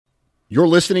You're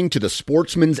listening to the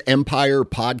Sportsman's Empire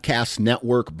Podcast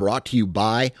Network, brought to you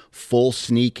by Full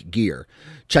Sneak Gear.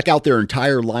 Check out their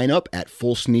entire lineup at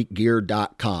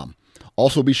fullsneakgear.com.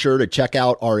 Also be sure to check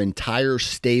out our entire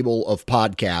stable of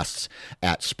podcasts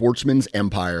at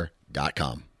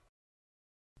sportsmansempire.com.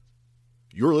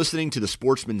 You're listening to the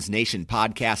Sportsman's Nation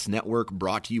Podcast Network,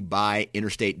 brought to you by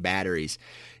Interstate Batteries.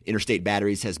 Interstate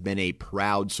Batteries has been a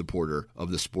proud supporter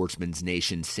of the Sportsman's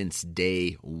Nation since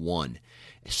day one.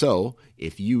 So,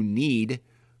 if you need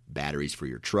batteries for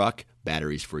your truck,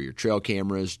 batteries for your trail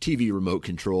cameras, TV remote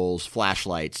controls,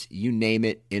 flashlights, you name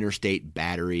it, Interstate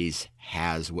Batteries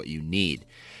has what you need.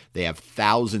 They have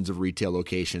thousands of retail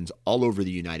locations all over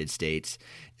the United States.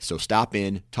 So stop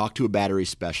in, talk to a battery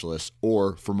specialist,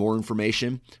 or for more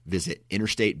information, visit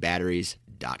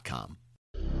interstatebatteries.com.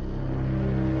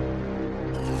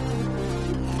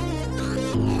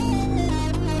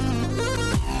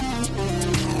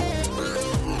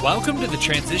 Welcome to the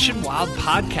Transition Wild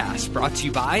Podcast, brought to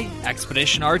you by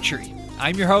Expedition Archery.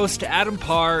 I'm your host, Adam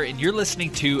Parr, and you're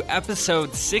listening to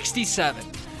episode 67,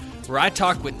 where I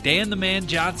talk with Dan the Man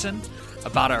Johnson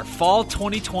about our fall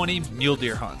 2020 mule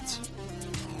deer hunts.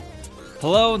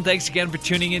 Hello, and thanks again for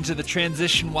tuning into the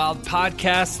Transition Wild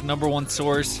Podcast, the number one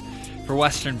source for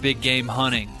Western big game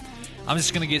hunting. I'm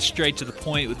just going to get straight to the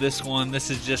point with this one.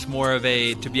 This is just more of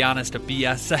a, to be honest, a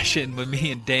BS session with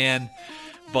me and Dan,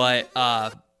 but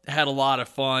had a lot of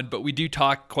fun. But we do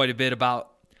talk quite a bit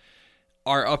about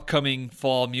our upcoming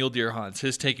fall mule deer hunts.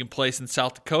 His taking place in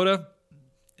South Dakota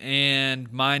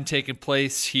and mine taking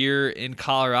place here in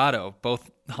Colorado, both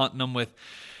hunting them with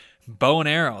bow and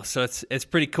arrow. So it's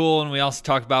pretty cool. And we also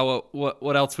talk about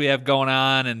what else we have going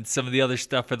on and some of the other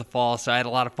stuff for the fall. So I had a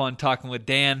lot of fun talking with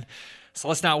Dan. So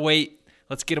let's not wait.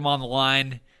 Let's get him on the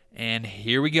line. And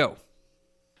here we go.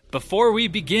 Before we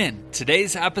begin,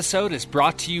 today's episode is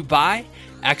brought to you by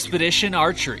Expedition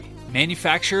Archery,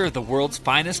 manufacturer of the world's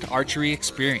finest archery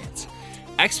experience.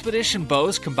 Expedition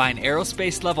bows combine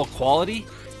aerospace-level quality,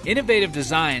 innovative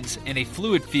designs, and a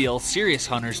fluid feel serious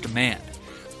hunters demand.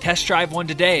 Test drive one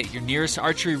today at your nearest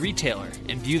archery retailer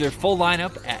and view their full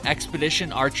lineup at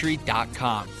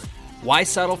expeditionarchery.com. Why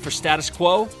settle for status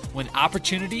quo when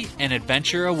opportunity and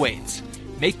adventure awaits?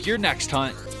 Make your next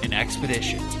hunt an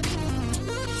expedition.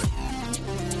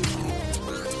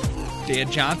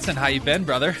 Dan Johnson, how you been,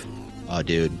 brother? Oh,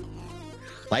 dude.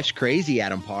 Life's crazy,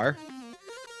 Adam Parr.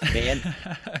 Man.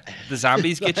 The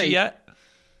zombies get you yet?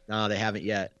 No, they haven't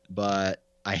yet. But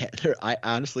I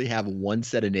honestly have one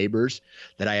set of neighbors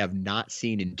that I have not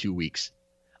seen in 2 weeks.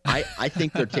 I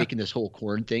think they're taking this whole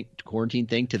quarantine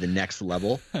thing to the next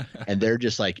level, and they're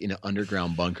just like in an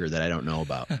underground bunker that I don't know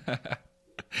about.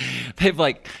 They've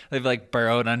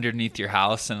burrowed underneath your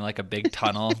house in like a big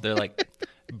tunnel. They're like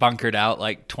bunkered out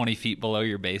like 20 feet below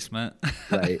your basement.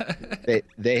 Right.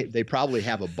 They probably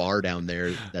have a bar down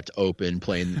there that's open,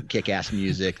 playing kick-ass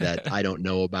music that I don't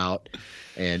know about,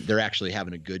 and they're actually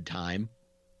having a good time.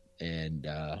 And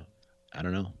I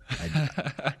don't know.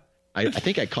 I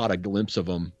think I caught a glimpse of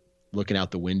them looking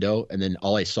out the window, and then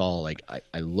all I saw, like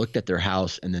I looked at their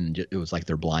house, and then it was like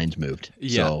their blinds moved.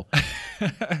 Yeah. So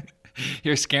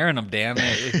you're scaring them, Dan.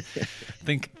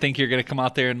 Think you're gonna come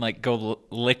out there and like go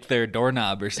lick their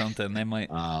doorknob or something. They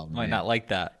might not like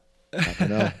that. I don't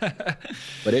know,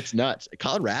 but it's nuts.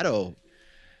 Colorado,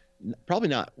 probably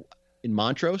not in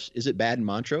Montrose. Is it bad in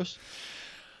Montrose?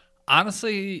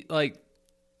 Honestly, like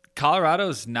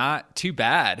Colorado's not too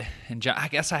bad, and I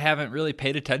guess I haven't really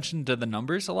paid attention to the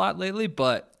numbers a lot lately.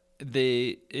 But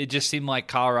it just seemed like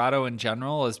Colorado in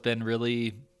general has been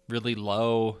really, really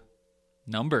low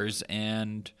numbers,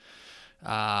 and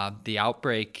the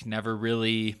outbreak never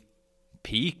really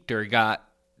peaked or got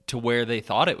to where they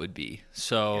thought it would be.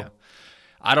 So yeah.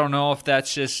 I don't know if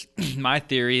that's just my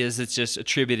theory is it's just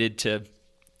attributed to,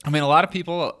 I mean, a lot of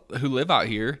people who live out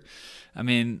here, I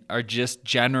mean, are just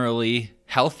generally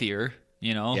healthier,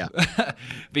 you know, yeah.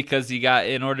 Because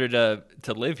in order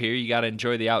to live here, you got to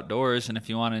enjoy the outdoors. And if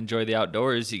you want to enjoy the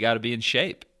outdoors, you got to be in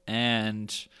shape.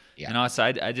 And yeah. You know, so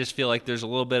I just feel like there's a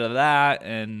little bit of that,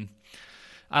 and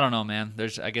I don't know, man.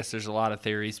 I guess there's a lot of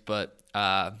theories, but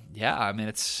yeah. I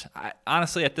mean,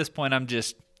 honestly at this point, I'm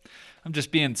just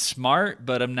being smart,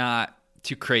 but I'm not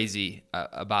too crazy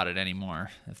about it anymore.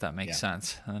 If that makes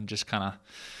sense, I'm just kind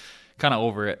of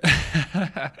over it.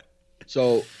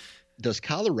 So, does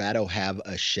Colorado have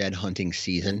a shed hunting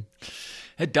season?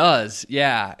 It does,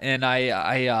 yeah. And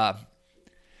it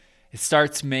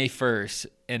starts May 1st.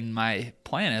 And my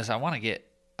plan is I want to get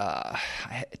I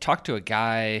talked to a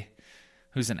guy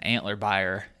who's an antler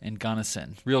buyer in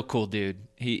Gunnison. Real cool dude.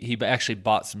 He actually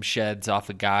bought some sheds off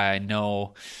a guy I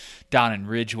know down in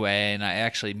Ridgeway, and I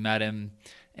actually met him,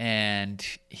 and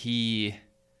he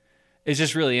is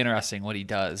just really interesting what he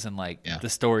does and the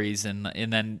stories and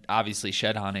then obviously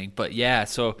shed hunting. But yeah,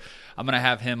 so I'm going to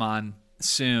have him on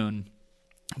soon.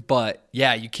 But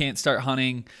yeah, you can't start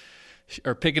hunting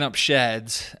or picking up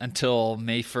sheds until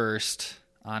May 1st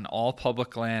on all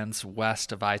public lands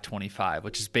west of I-25,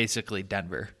 which is basically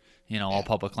Denver, all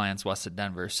public lands west of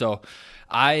Denver. So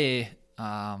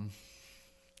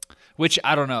which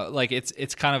I don't know,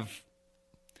 it's kind of,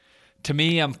 to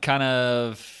me, I'm kind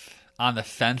of on the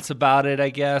fence about it, I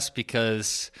guess,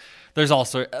 because there's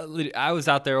also, I was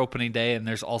out there opening day and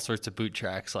there's all sorts of boot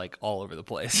tracks all over the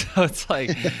place. So it's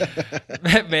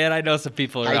man, I know some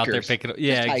people are hikers out there picking up.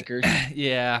 Yeah. Hikers.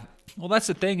 Yeah. Well, that's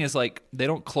the thing is they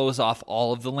don't close off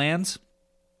all of the lands.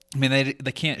 I mean,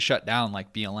 they can't shut down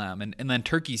like BLM. And then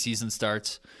turkey season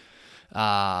starts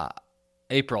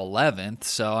April 11th.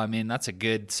 So, I mean, that's a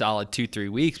good solid 2-3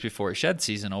 weeks before shed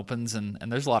season opens. And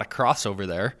there's a lot of crossover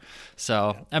there.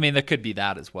 So, I mean, there could be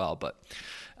that as well. But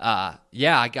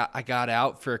I got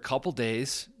out for a couple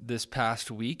days this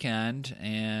past weekend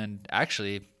and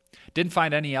actually didn't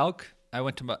find any elk. I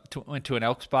went to an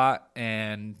elk spot,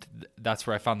 and that's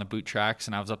where I found the boot tracks,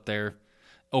 and I was up there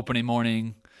opening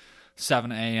morning,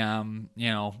 7 a.m.,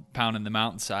 pounding the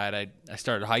mountainside. I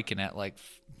started hiking at a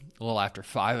little after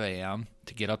 5 a.m.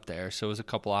 to get up there, so it was a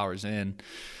couple hours in.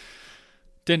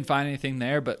 Didn't find anything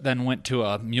there, but then went to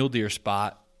a mule deer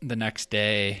spot the next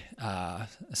day,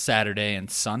 Saturday and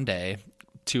Sunday,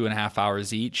 2.5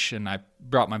 hours each, and I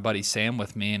brought my buddy Sam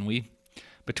with me, and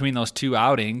between those two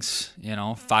outings,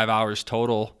 5 hours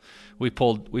total, we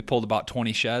pulled about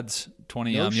 20 sheds,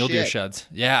 20 mule deer sheds.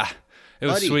 Yeah, it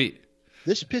was sweet.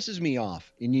 This pisses me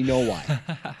off, and you know why?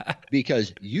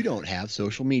 Because you don't have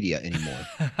social media anymore.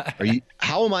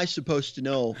 How am I supposed to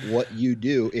know what you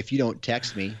do if you don't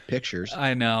text me pictures?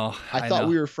 I know. I thought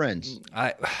we were friends.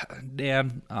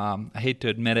 Dan, I hate to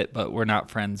admit it, but we're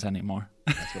not friends anymore.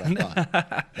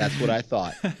 That's what I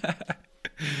thought.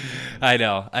 I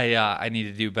know. I need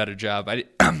to do a better job. I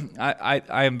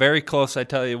am very close. I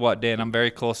tell you what, Dan, I'm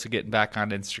very close to getting back on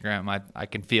Instagram. I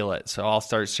can feel it. So I'll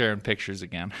start sharing pictures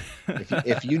again.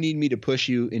 If you need me to push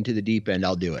you into the deep end,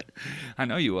 I'll do it. I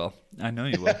know you will. You're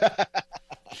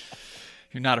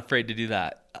not afraid to do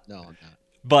that. No, I'm not.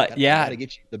 But I gotta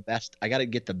get you the best. I gotta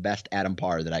get the best Adam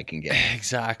Parr that I can get.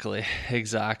 Exactly.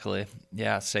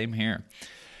 Yeah, same here.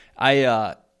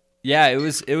 It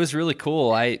was really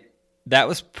cool. That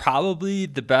was probably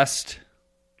the best.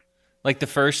 The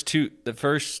first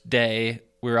day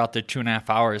we were out there 2.5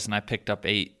 hours, and I picked up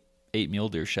eight mule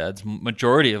deer sheds.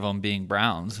 Majority of them being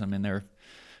browns. I mean, they're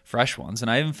fresh ones,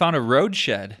 and I even found a road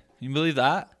shed. Can you believe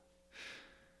that?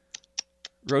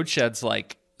 Road shed's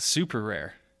super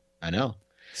rare. I know.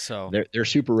 So they're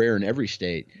super rare in every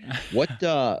state. What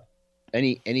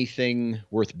anything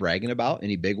worth bragging about?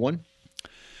 Any big one?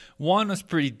 One was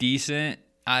pretty decent.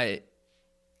 I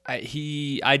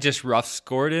just rough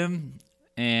scored him,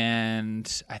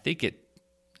 and I think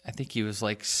he was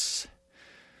it's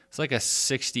like a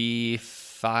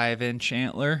 65-inch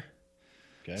antler.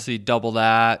 Okay. So you double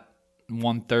that,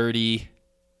 130.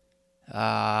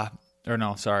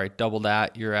 Double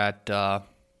that. You're at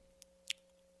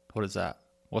what is that?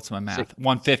 What's my math?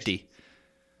 150.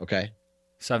 Okay.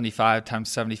 75 times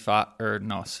 75, or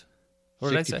no?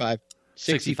 What did I say?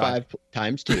 65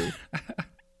 times 2.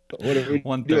 What are we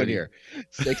doing here?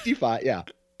 65, yeah.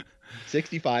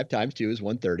 65 times 2 is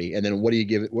 130. And then what do you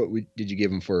give it? Did you give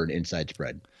him for an inside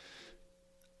spread?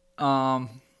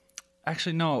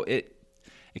 Actually, no. It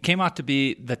came out to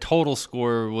be, the total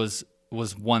score was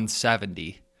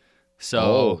 170.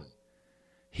 So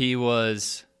he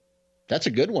was. That's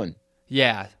a good one.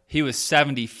 Yeah, he was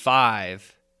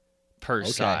 75 per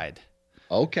side.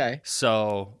 Okay.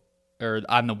 So, or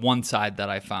on the one side that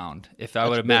I found, if I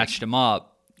would have matched him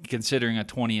up, considering a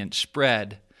 20-inch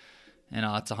spread,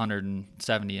 it's a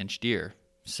 170-inch deer.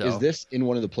 So, is this in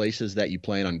one of the places that you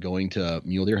plan on going to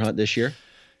mule deer hunt this year?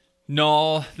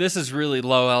 No, this is really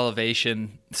low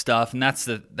elevation stuff, and that's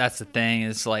the thing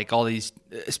is all these,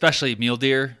 especially mule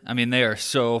deer. I mean, they are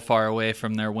so far away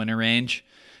from their winter range,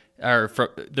 or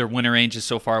their winter range is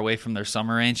so far away from their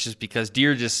summer range, just because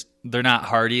deer they're not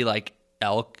hardy like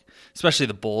elk, especially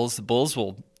the bulls. The bulls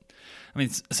will. I mean,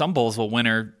 some bulls will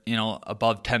winter,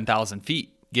 above 10,000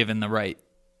 feet, given the right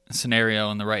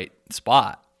scenario and the right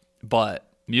spot. But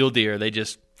mule deer, they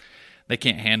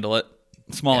can't handle it.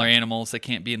 Smaller animals, they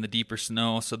can't be in the deeper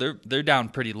snow, so they're down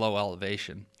pretty low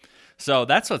elevation. So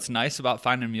that's what's nice about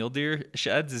finding mule deer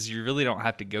sheds is you really don't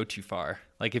have to go too far.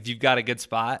 Like if you've got a good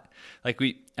spot,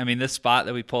 this spot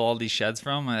that we pull all these sheds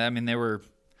from, they were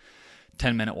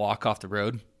 10-minute walk off the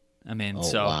road.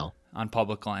 Wow. On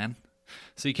public land.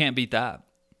 So you can't beat that.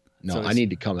 No, So I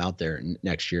need to come out there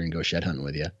next year and go shed hunting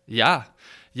with you. Yeah.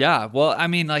 Yeah. Well,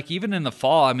 even in the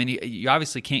fall, you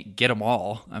obviously can't get them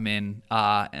all. And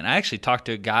I actually talked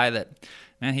to a guy that,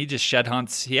 man, he just shed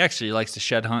hunts. He actually likes to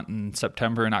shed hunt in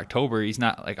September and October. He's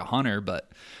not like a hunter,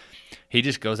 but he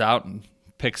just goes out and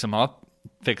picks them up,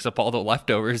 picks up all the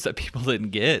leftovers that people didn't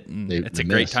get. And it's a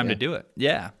great time to do it.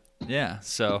 Yeah. Yeah.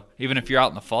 So even if you're out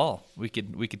in the fall, we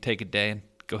could take a day and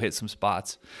go hit some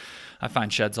spots. I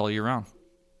find sheds all year round.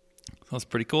 That's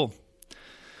pretty cool.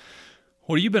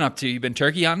 What have you been up to? You been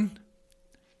turkey hunting?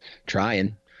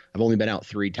 Trying. I've only been out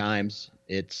 3 times.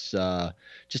 It's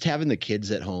just having the kids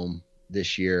at home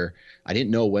this year. I didn't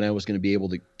know when I was going to be able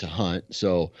to hunt.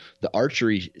 So the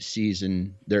archery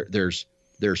season, there's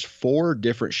 4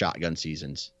 different shotgun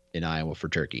seasons in Iowa for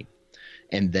turkey.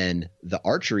 And then the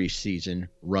archery season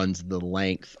runs the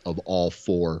length of all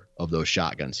 4 of those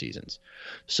shotgun seasons.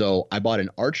 So I bought an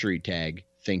archery tag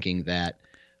thinking that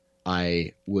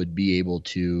I would be able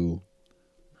to,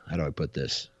 how do I put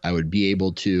this? I would be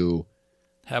able to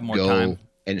have more time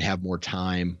and have more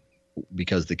time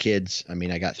because the kids, I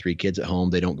got 3 kids at home.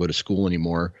 They don't go to school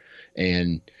anymore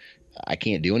and I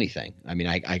can't do anything.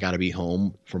 I got to be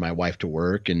home for my wife to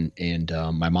work and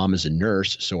my mom is a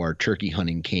nurse. So our turkey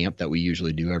hunting camp that we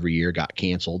usually do every year got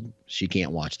canceled. She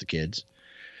can't watch the kids.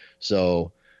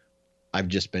 So I've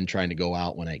just been trying to go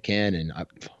out when I can. And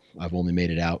I've only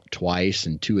made it out twice,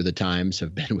 and 2 of the times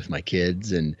have been with my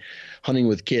kids. And hunting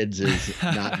with kids is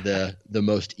not the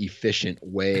most efficient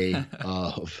way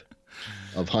of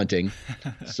hunting.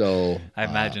 So I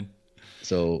imagine.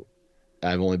 So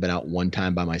I've only been out 1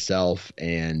 time by myself,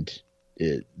 and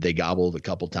they gobbled a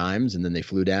couple times, and then they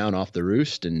flew down off the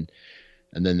roost, and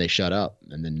then they shut up,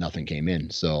 and then nothing came in.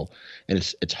 So, and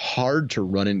it's hard to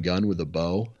run and gun with a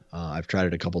bow. I've tried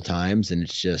it a couple times, and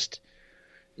it's just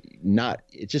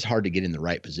hard to get in the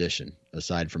right position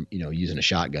aside from, using a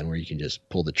shotgun where you can just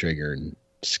pull the trigger and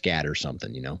scatter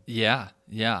something, Yeah.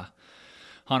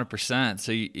 100%.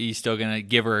 So you still going to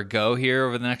give her a go here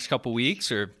over the next couple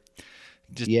weeks, or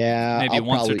just maybe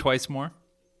once or twice more?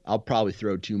 I'll probably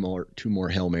throw two more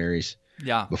Hail Marys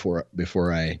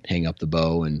before I hang up the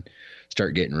bow and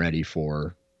start getting ready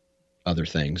for other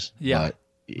things. Yeah. But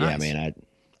yeah, man,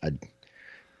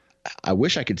 I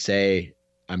wish I could say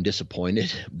I'm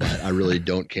disappointed, but I really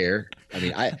don't care.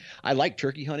 I like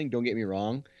turkey hunting. Don't get me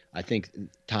wrong. I think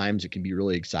times it can be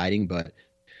really exciting, but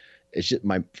it's just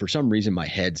for some reason, my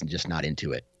head's just not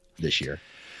into it this year.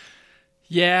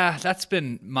 Yeah, that's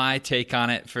been my take on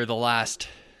it for the last,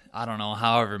 I don't know,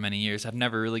 however many years. I've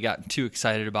never really gotten too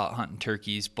excited about hunting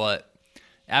turkeys, but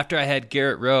after I had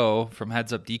Garrett Rowe from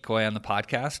Heads Up Decoy on the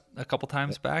podcast a couple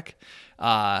times back,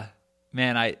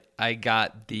 man, I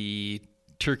got the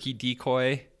turkey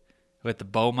decoy with the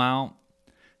bow mount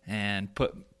and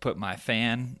put my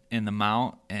fan in the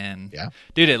mount, and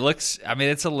dude, it looks,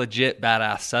 it's a legit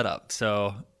badass setup.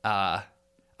 So I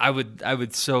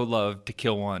would so love to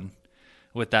kill one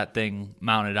with that thing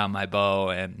mounted on my bow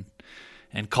and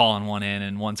calling one in,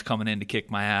 and one's coming in to kick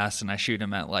my ass, and I shoot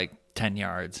him at like 10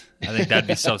 yards. I think that'd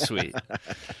be so sweet.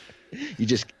 You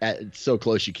just, it's so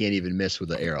close you can't even miss with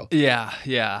the arrow.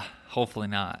 Yeah. Hopefully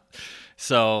not.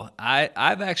 So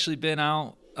I've actually been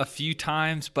out a few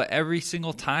times, but every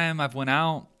single time I've went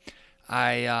out,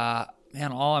 at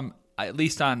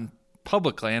least on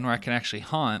public land where I can actually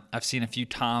hunt, I've seen a few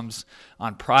toms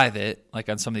on private, like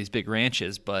on some of these big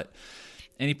ranches, but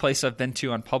any place I've been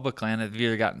to on public land, I've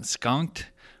either gotten skunked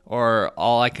or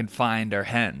all I can find are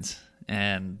hens.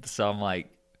 And so I'm like,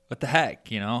 what the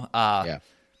heck, Yeah.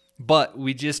 But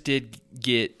we just did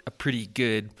get a pretty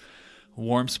good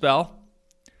warm spell.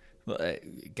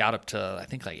 It got up to, I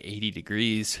think, like 80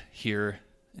 degrees here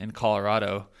in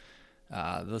Colorado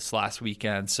this last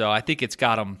weekend. So I think it's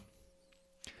got them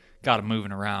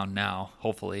moving around now,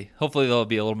 hopefully. Hopefully they'll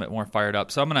be a little bit more fired up.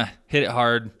 So I'm going to hit it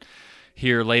hard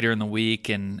here later in the week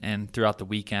and throughout the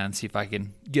weekend, see if I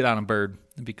can get on a bird.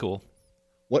 It'd be cool.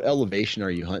 What elevation are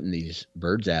you hunting these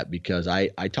birds at? Because I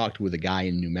talked with a guy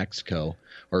in New Mexico,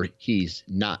 or he's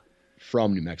not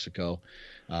from New Mexico.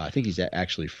 I think he's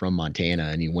actually from Montana,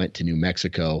 and he went to New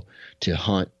Mexico to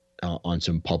hunt on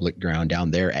some public ground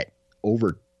down there at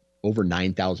over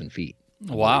 9,000 feet.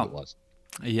 Wow. It was.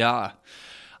 Yeah.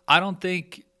 I don't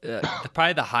think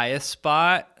probably the highest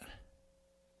spot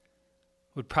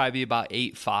would probably be about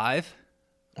 8.5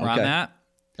 around that.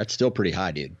 That's still pretty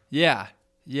high, dude. Yeah.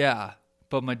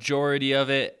 But majority of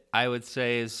it I would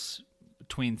say is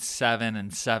between 7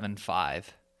 and 7.5.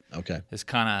 Okay. Is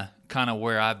kind of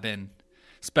where I've been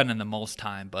spending the most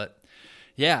time. But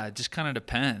yeah, it just kind of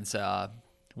depends.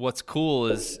 What's cool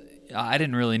is I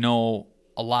didn't really know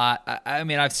a lot. I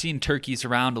mean, I've seen turkeys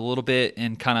around a little bit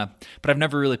and but I've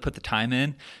never really put the time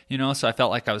in, so I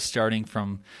felt like I was starting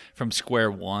from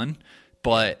square one.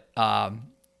 But, I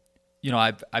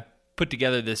put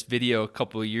together this video a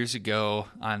couple of years ago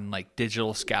on like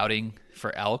digital scouting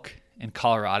for elk in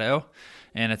Colorado,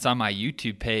 and it's on my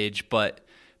YouTube page, but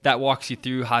that walks you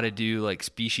through how to do like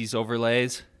species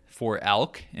overlays for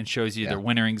elk and shows you their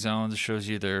wintering zones, shows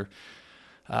you their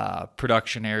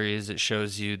production areas, it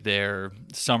shows you their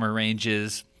summer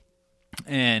ranges,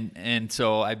 and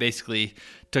so I basically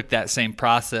took that same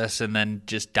process and then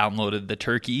just downloaded the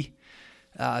turkey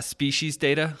species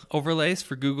data overlays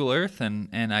for Google Earth,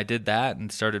 and I did that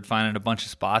and started finding a bunch of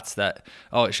spots that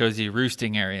it shows you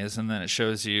roosting areas, and then it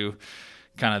shows you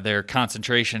kind of their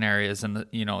concentration areas and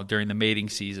during the mating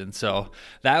season. So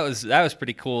that was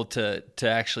pretty cool to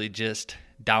actually just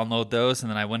download those, and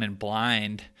then I went in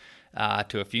blind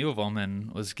to a few of them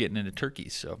and was getting into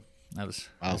turkeys. So that was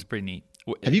pretty neat.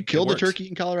 Have you killed a turkey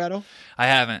in Colorado? I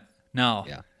haven't. No.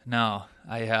 Yeah. No.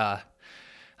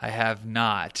 I have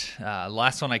not.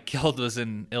 Last one I killed was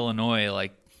in Illinois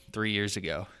like 3 years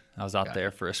ago. I was out there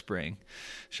for a spring,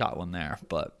 shot one there.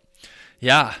 But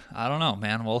yeah, I don't know,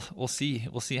 man. We'll see.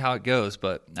 We'll see how it goes.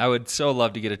 But I would so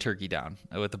love to get a turkey down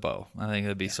with a bow. I think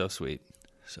that'd be so sweet.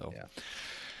 So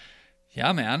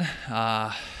yeah, man.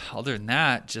 Other than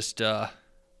that, just been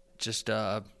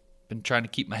trying to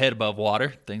keep my head above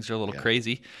water. Things are a little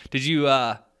crazy. Did you?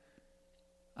 I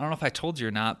don't know if I told you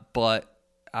or not, but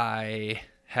I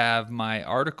have my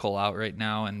article out right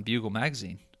now in Bugle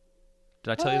Magazine.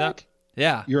 Did I tell you that?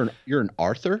 Yeah. You're an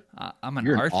author? I'm an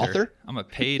You're author. An author? I'm a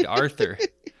paid author.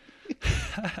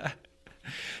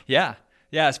 Yeah.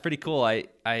 Yeah, it's pretty cool. I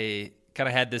kind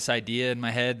of had this idea in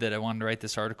my head that I wanted to write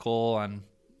this article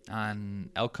on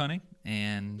elk hunting,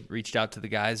 and reached out to the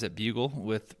guys at Bugle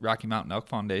with Rocky Mountain Elk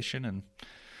Foundation and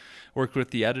worked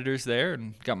with the editors there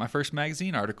and got my first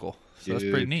magazine article. So that's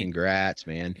pretty neat. Congrats,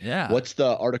 man. Yeah. What's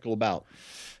the article about?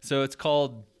 So it's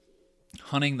called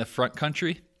Hunting the Front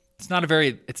Country. It's not a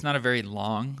very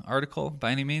long article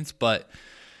by any means, but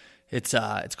it's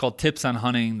called Tips on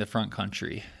Hunting the Front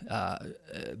Country.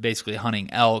 Basically hunting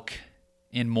elk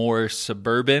in more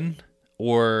suburban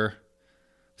or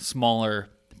smaller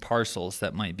parcels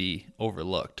that might be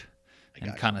overlooked,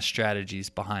 and kind of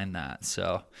strategies behind that.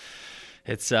 So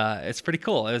it's pretty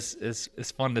cool.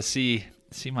 It's fun to see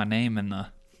my name in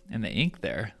the ink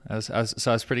there. I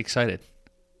was pretty excited.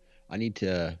 I need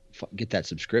to get that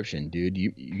subscription, dude.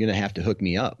 You're gonna have to hook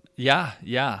me up. Yeah,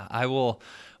 I will.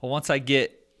 Well, once I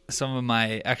get some of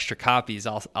my extra copies,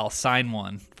 I'll sign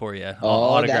one for you.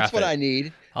 That's what I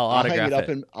need. I'll autograph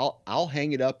hang it up. I'll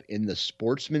hang it up in the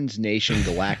Sportsman's Nation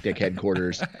Galactic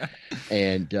headquarters,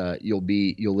 and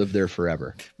you'll live there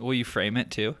forever. Will you frame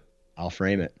it too? I'll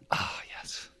frame it. Oh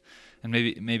yes, and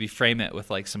maybe frame it with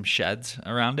like some sheds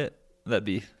around it. That'd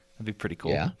be pretty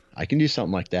cool. Yeah, I can do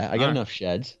something like that. I got enough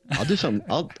sheds. I'll do something.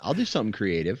 I'll do something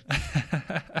creative.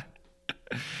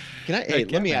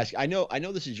 Let me ask you. I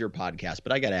know this is your podcast,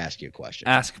 but I got to ask you a question.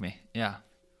 Ask me. Yeah.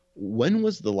 When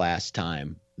was the last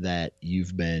time that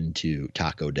you've been to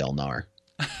Taco Del Nar?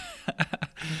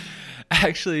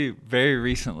 Actually, very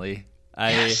recently.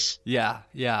 Yes.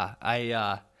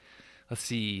 I let's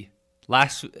see.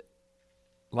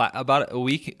 About a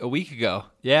week ago.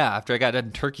 Yeah, after I got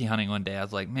done turkey hunting one day, I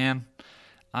was like, man,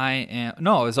 it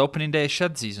was opening day of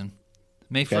shed season,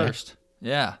 May 1st.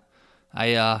 Yeah.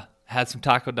 I had some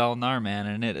Taco Del Nar, man,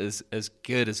 and it is as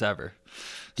good as ever.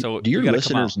 So do your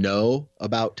listeners know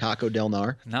about Taco Del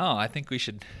Nar? No, I think we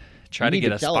should try to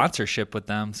get a sponsorship with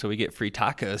them so we get free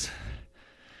tacos.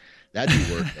 That'd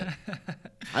be worth it.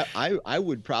 I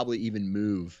would probably even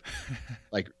move,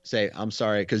 like say, I'm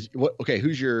sorry, because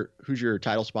who's your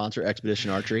title sponsor?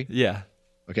 Expedition Archery. Yeah.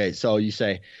 Okay, so you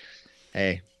say,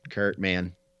 hey, Kurt,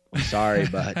 man, I'm sorry,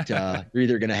 but you're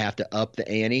either gonna have to up the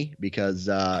ante because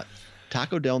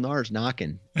Taco Del Nar is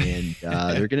knocking, and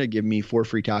they're gonna give me 4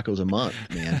 free tacos a month,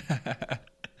 man.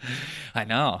 I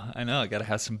know. I got to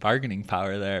have some bargaining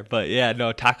power there. But yeah,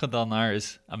 no, Taco Del Nar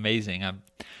is amazing.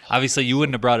 Obviously, you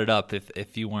wouldn't have brought it up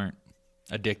if you weren't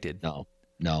addicted. No.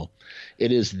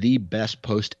 It is the best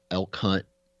post elk hunt,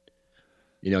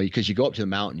 because you go up to the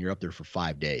mountain, you're up there for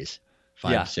 5 days,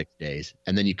 6 days.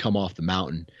 And then you come off the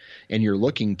mountain and you're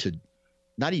looking to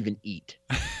not even eat.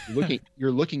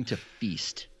 You're looking to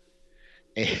feast.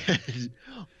 And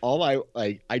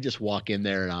I just walk in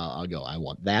there and I'll go, I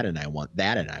want that, and I want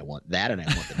that, and I want that, and I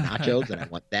want the nachos, and I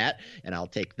want that, and I'll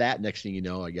take that. Next thing you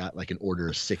know, I got like an order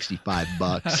of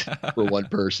 $65 for one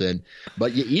person,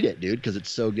 but you eat it, dude, because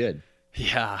it's so good.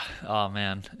 Yeah. Oh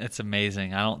man, it's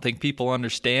amazing. I don't think people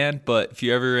understand, but if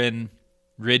you're ever in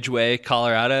Ridgeway,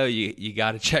 Colorado, you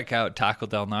got to check out Taco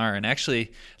Del Mar. And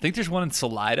actually, I think there's one in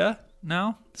Salida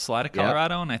now,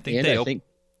 Colorado, yeah. and I think they opened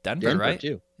Denver, right?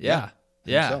 Too. Yeah.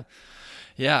 So.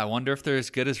 Yeah, I wonder if they're as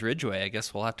good as Ridgeway. I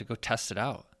guess we'll have to go test it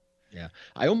out. Yeah.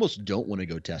 I almost don't want to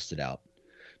go test it out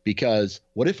because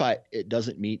what if it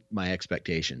doesn't meet my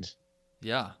expectations?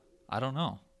 Yeah. I don't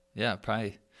know. Yeah,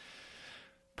 probably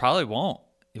won't.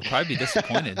 You'll probably be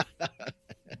disappointed.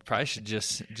 Probably should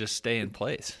just stay in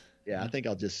place. Yeah, I think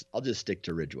I'll just stick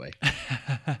to Ridgeway.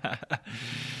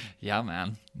 Yeah,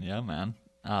 man.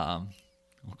 Well,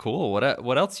 cool.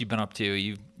 What else you been up to?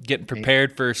 You getting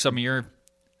prepared for some of your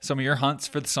hunts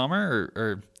for the summer,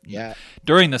 or yeah,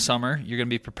 during the summer you're going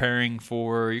to be preparing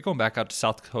for? You're going back out to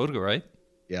South Dakota, right?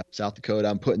 Yeah, South Dakota.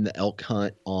 I'm putting the elk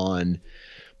hunt on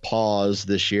pause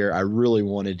this year. I really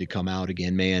wanted to come out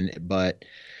again, man, but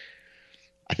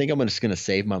I think I'm just going to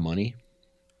save my money.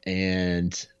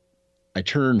 And I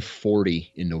turn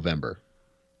 40 in November.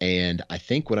 And I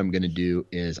think what I'm going to do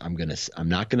is I'm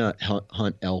not going to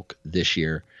hunt elk this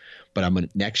year, but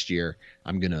next year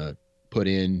I'm going to put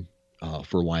in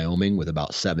for Wyoming with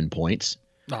about 7 points.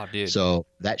 Oh, dude. So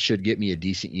that should get me a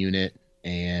decent unit.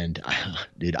 And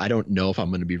dude, I don't know if I'm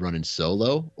going to be running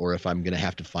solo or if I'm going to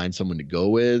have to find someone to go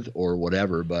with or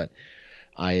whatever, but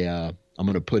I'm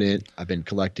going to put in, I've been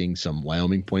collecting some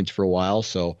Wyoming points for a while.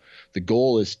 So the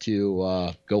goal is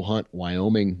to go hunt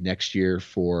Wyoming next year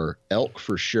for elk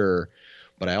for sure.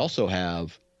 But I also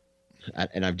have,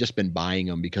 and I've just been buying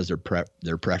them because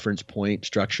their preference point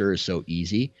structure is so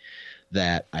easy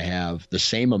that I have the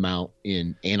same amount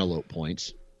in antelope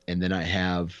points. And then I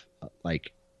have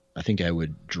I think I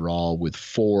would draw with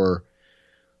 4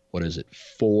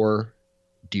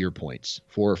 deer points,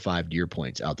 4 or 5 deer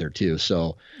points out there too.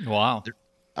 So wow,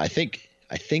 I think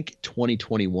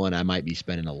 2021, I might be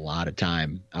spending a lot of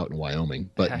time out in Wyoming,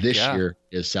 but this year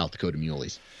is South Dakota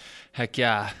Muleys. Heck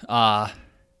yeah.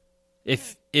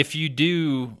 If you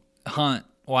do hunt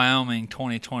Wyoming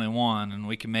 2021 and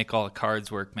we can make all the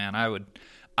cards work, man, I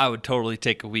would totally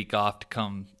take a week off to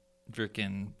come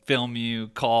freaking film you,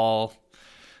 call.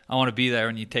 I want to be there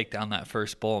when you take down that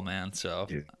first bull, man. So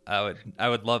dude, I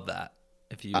would love that.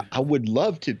 If you, I would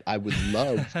love to. I would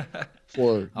love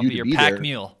for I'll you be to your be pack there.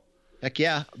 mule. Heck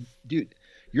yeah, dude!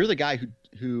 You're the guy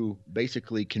who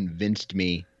basically convinced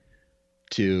me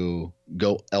to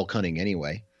go elk hunting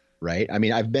anyway, right? I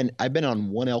mean, I've been on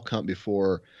one elk hunt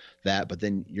before that, but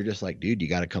then you're just like, dude, you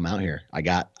got to come out here. I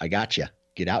got you.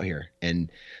 Get out here, and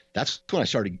that's when I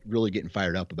started really getting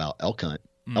fired up about elk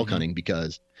hunting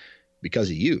because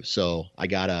of you. So I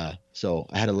had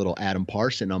a little Adam Parr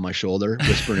sitting on my shoulder,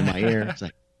 whispering in my ear. It's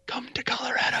like, come to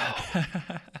Colorado.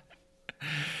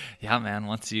 Yeah, man.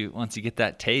 Once you get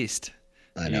that taste,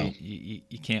 I know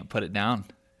you can't put it down.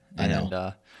 I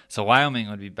know. So Wyoming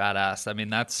would be badass. I mean,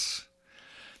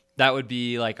 that would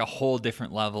be like a whole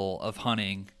different level of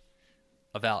hunting.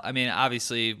 I mean,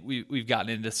 obviously we've gotten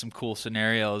into some cool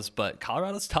scenarios, but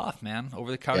Colorado's tough, man. Over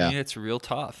the counter units are real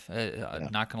tough.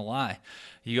 I'm not gonna lie.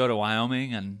 You go to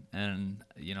Wyoming and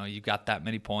you've got that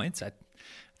many points. I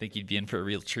think you'd be in for a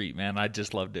real treat, man. I'd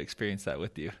just love to experience that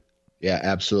with you. Yeah,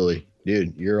 absolutely,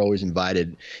 dude. You're always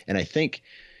invited. And I think,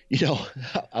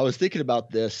 I was thinking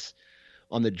about this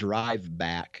on the drive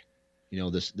back.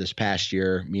 This past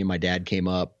year, me and my dad came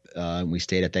up and we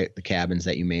stayed at the cabins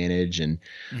that you manage, and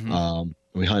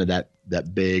we hunted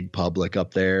that big public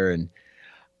up there. And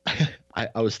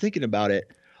I was thinking about it,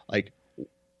 like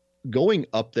going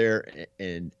up there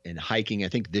and hiking. I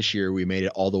think this year we made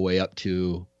it all the way up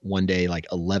to one day like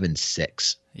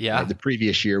 11.6. Yeah. Like the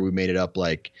previous year we made it up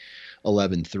like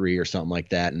 11.3 or something like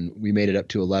that, and we made it up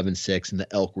to 11.6, and the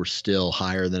elk were still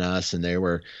higher than us, and they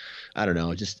were, I don't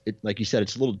know, like you said,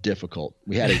 it's a little difficult.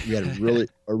 We had a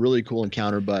really cool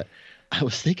encounter, but I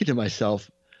was thinking to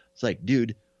myself, it's like,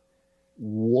 dude,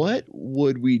 what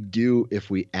would we do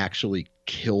if we actually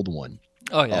killed one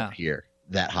up here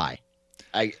that high?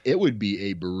 It would be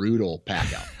a brutal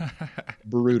pack out.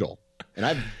 Brutal.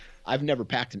 And I've never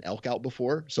packed an elk out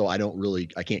before, so I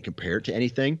can't compare it to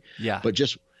anything. Yeah. But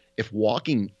just if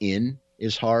walking in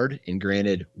is hard, and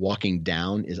granted walking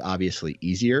down is obviously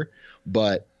easier,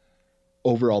 but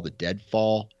overall the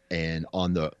deadfall and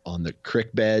on the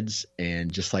creek beds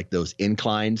and just like those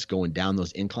inclines, going down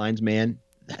those inclines, man,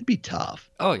 that'd be tough.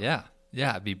 Oh yeah.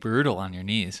 Yeah. It'd be brutal on your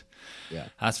knees. Yeah.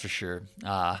 That's for sure.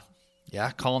 Yeah,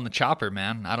 calling the chopper,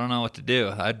 man. I don't know what to do.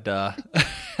 I'd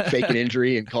fake an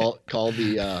injury and call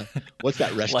the what's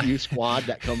that rescue squad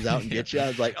that comes out and gets you? I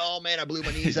was like, oh man, I blew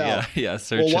my knees out. Yeah,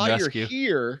 search and while rescue. You're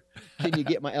here, can you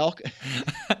get my elk?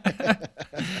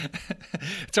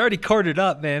 It's already corded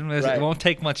up, man. Right. It won't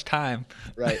take much time.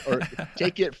 Right. Or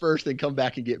take it first and come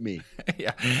back and get me.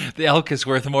 Yeah. The elk is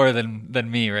worth more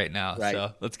than me right now. Right.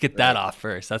 So let's get that off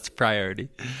first. That's priority.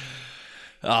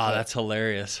 Oh, that's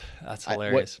hilarious. That's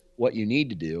hilarious. What you need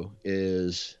to do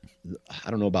is, I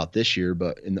don't know about this year,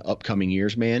 but in the upcoming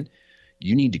years, man,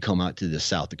 you need to come out to the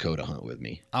South Dakota hunt with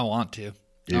me. I want to.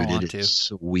 Dude, it is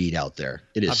sweet out there.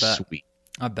 It is sweet.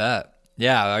 I bet.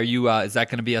 Yeah. Are you, is that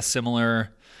going to be a similar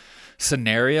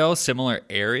scenario, similar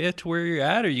area to where you're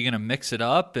at? Are you going to mix it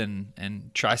up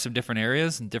and try some different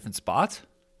areas and different spots?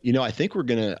 I think we're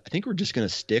just going to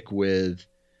stick with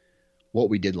what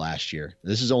we did last year.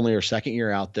 This is only our second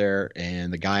year out there,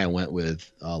 and the guy I went with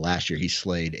last year, he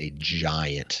slayed a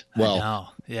giant. Well, I know.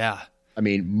 Yeah. I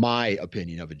mean, my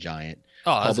opinion of a giant.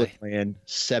 Oh, public land,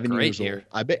 7 years old. Year.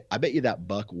 I bet you that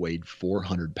buck weighed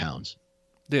 400 pounds.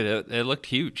 Dude, it looked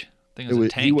huge. I think it was a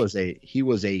tank. He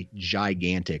was a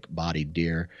gigantic bodied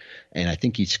deer, and I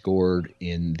think he scored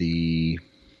in the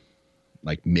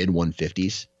like mid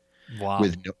 150s. Wow.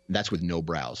 That's with no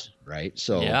brows, right?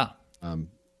 So yeah.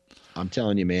 I'm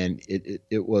telling you, man,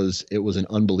 it was an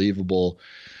unbelievable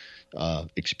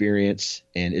experience,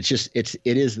 and it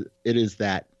is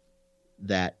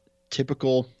that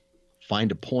typical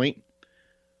find a point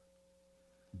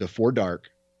before dark,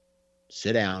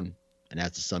 sit down, and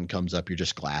as the sun comes up, you're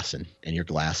just glassing, and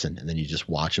then you just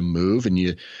watch them move, and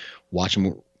you watch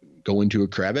them go into a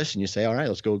crevice, and you say, all right,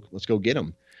 let's go get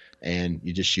them, and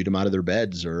you just shoot them out of their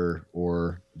beds or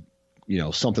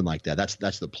something like that.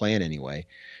 That's the plan anyway.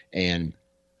 And,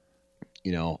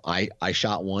 I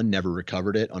shot one, never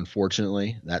recovered it.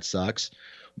 Unfortunately, that sucks.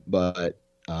 But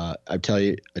I tell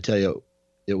you,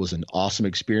 it was an awesome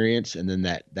experience. And then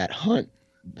that hunt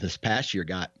this past year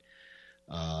got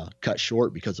cut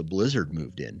short because a blizzard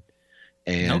moved in,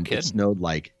 and it snowed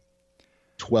like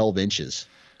 12 inches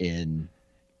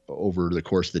over the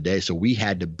course of the day. So we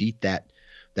had to beat that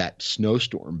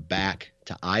snowstorm back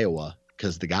to Iowa,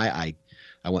 because the guy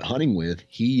I went hunting with,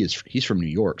 he's from New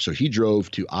York. So he drove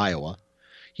to Iowa.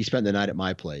 He spent the night at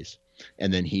my place,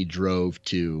 and then he drove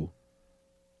to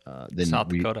South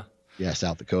Dakota. Yeah,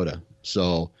 South Dakota.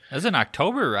 So it was in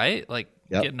October, right? Like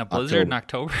getting a blizzard in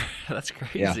October. That's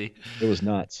crazy. Yeah, it was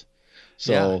nuts.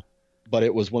 So, but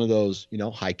it was one of those,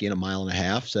 hike in a mile and a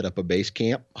half, set up a base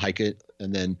camp, hike it,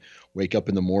 and then wake up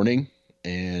in the morning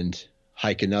and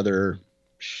hike another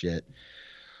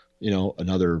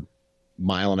another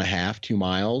mile and a half, 2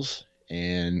 miles,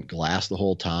 and glass the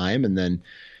whole time. And then,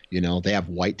 they have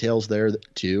whitetails there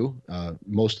too.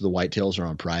 Most of the whitetails are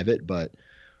on private, but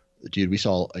dude, we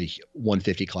saw a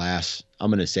 150 class. I'm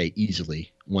going to say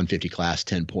easily 150 class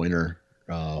 10-pointer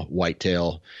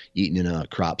whitetail eating in a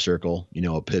crop circle,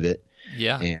 a pivot.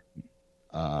 Yeah. And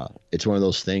it's one of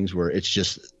those things where it's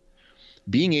just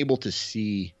being able to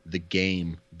see the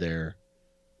game there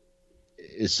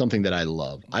is something that I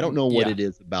love. I don't know what it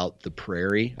is about the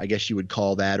prairie, I guess you would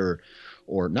call that, or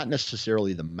not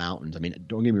necessarily the mountains. I mean,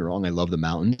 don't get me wrong, I love the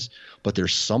mountains, but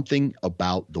there's something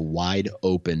about the wide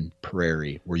open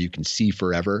prairie where you can see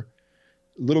forever.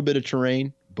 A little bit of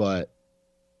terrain, but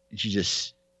you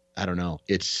just, I don't know.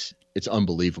 It's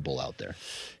unbelievable out there.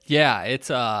 Yeah, it's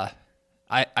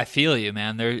I feel you,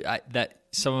 man. That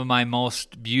some of my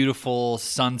most beautiful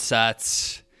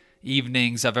sunsets,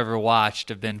 evenings I've ever watched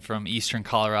have been from eastern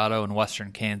Colorado and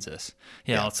western Kansas.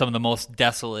 You know, some of the most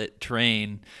desolate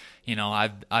terrain,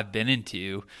 I've been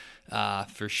into,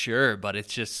 for sure. But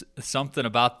it's just something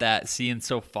about that, seeing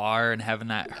so far and having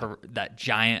that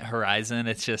giant horizon.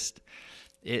 It's just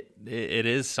it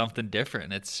is something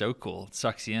different. It's so cool. It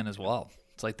sucks you in as well.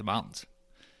 It's like the mountains.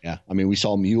 Yeah, I mean, we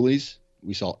saw muleys,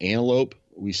 we saw antelope,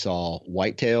 we saw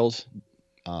whitetails.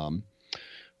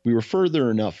 We were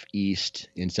further enough east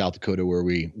in South Dakota where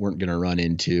we weren't going to run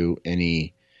into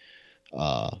any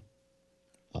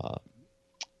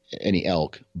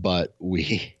elk, but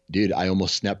I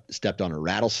almost stepped on a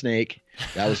rattlesnake.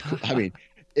 That was cool. I mean,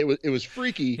 it was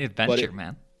freaky. Adventure,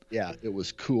 man. Yeah, it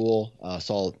was cool.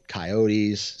 Saw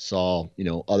coyotes, saw,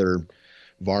 other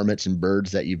varmints and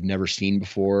birds that you've never seen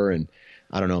before. And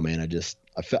I don't know, man,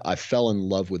 I fell in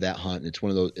love with that hunt. And it's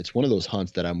one of those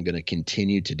hunts that I'm going to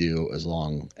continue to do as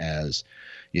long as,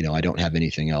 I don't have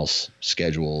anything else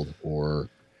scheduled or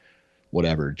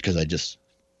whatever, because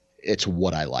it's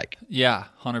what I like. Yeah,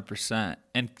 100%.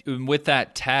 And with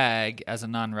that tag as a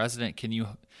non-resident,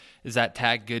 is that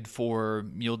tag good for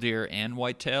mule deer and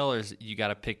whitetail, or you got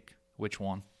to pick Which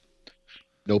one?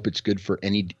 Nope, it's good for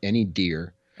any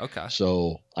deer. Okay.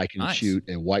 So I can Nice. shoot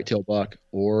a whitetail buck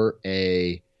or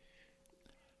a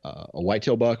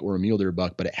whitetail buck or a mule deer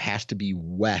buck, but it has to be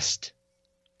west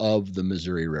of the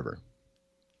Missouri River.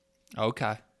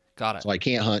 Okay. Got it. So I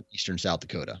can't hunt eastern South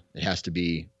Dakota. It has to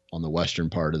be on the western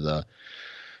part of the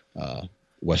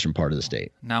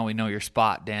state. Now we know your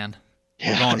spot, Dan.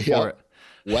 We're Yeah, going for it.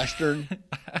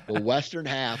 The western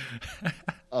half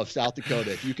of South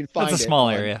Dakota. If you can find That's a it small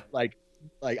on, area. Like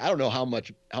I don't know how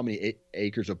many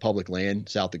acres of public land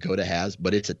South Dakota has,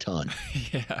 but it's a ton.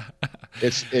 Yeah.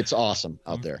 It's awesome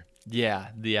out there. Yeah.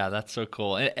 That's so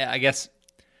cool. I guess,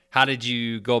 how did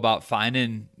you go about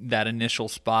finding that initial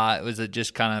spot? Was it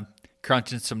just kind of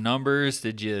crunching some numbers?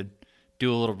 Did you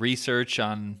do a little research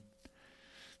on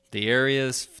the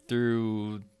areas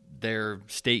through their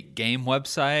state game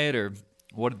website, or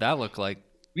what did that look like?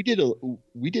 We did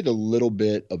a little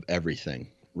bit of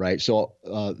everything, right? So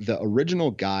the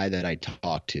original guy that I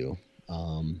talked to,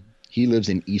 he lives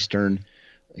in Eastern.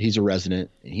 He's a resident,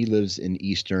 and he lives in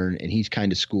Eastern, and he's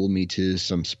kind of schooled me to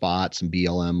some spots, some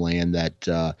BLM land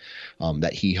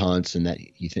that he hunts and that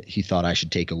he thought I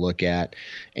should take a look at,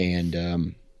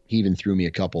 and he even threw me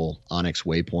a couple Onyx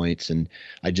waypoints, and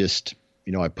I just,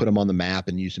 I put them on the map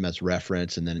and use them as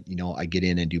reference, and then I get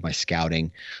in and do my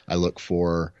scouting. I look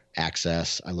for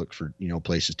access. I look for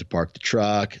places to park the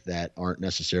truck that aren't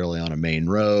necessarily on a main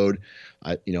road.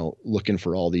 Looking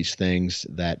for all these things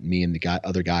that me and the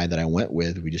other guy that I went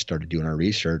with, we just started doing our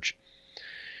research.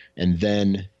 And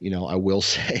then I will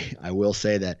say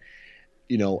that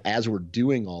as we're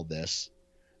doing all this,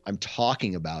 I'm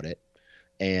talking about it,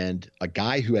 and a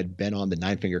guy who had been on the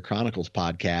Nine Finger Chronicles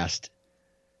podcast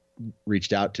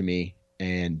reached out to me.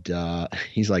 And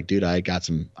he's like, dude, I got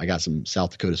some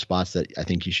South Dakota spots that I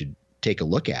think you should take a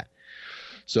look at.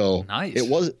 So nice. It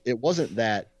wasn't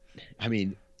that, I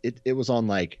mean, it was on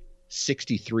like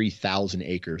 63,000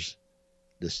 acres,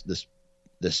 this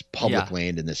public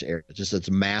land in this area. It's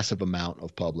a massive amount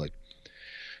of public.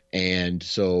 And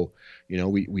so,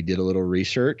 we did a little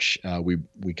research. We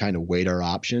kind of weighed our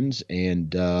options,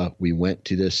 and we went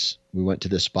to this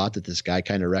spot that this guy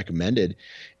kind of recommended,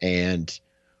 and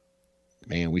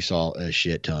man, we saw a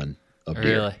shit ton of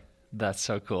deer. Really? That's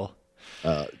so cool.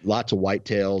 Lots of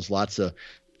whitetails, lots of,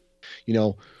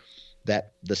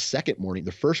 that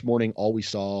the first morning, all we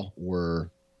saw were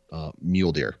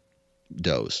mule deer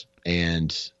does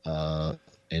and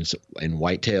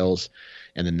whitetails,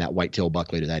 and then that whitetail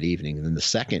buck later that evening. And then the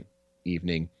second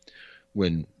evening,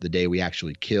 when the day we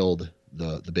actually killed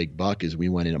the big buck, is we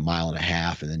went in 1.5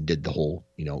 miles and then did the whole,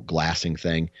 glassing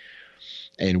thing.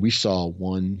 And we saw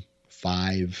 1,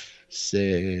 5,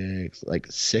 6, like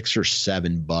 6 or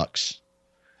 7 bucks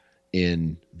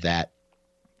in that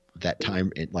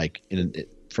time,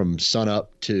 from sun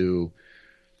up to,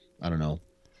 I don't know,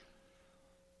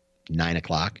 9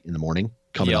 o'clock in the morning,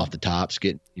 coming off the tops,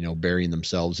 burying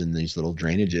themselves in these little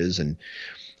drainages. And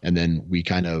then we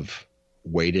kind of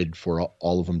waited for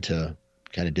all of them to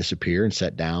kind of disappear and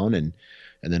set down. And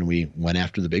then we went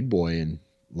after the big boy, and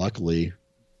luckily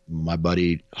my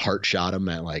buddy heart shot him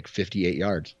at like 58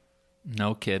 yards.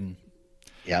 No kidding.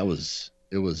 Yeah,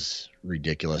 it was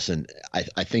ridiculous. And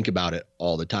I think about it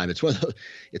all the time. It's one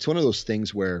of those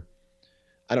things where,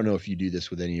 I don't know if you do this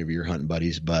with any of your hunting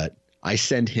buddies, but I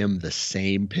send him the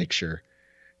same picture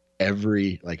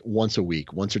once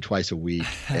or twice a week.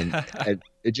 And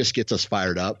it just gets us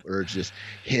fired up, or it's just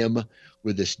him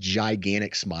with this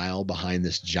gigantic smile behind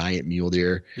this giant mule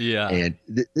deer. Yeah. And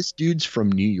this dude's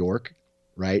from New York,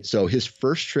 right? So his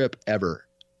first trip ever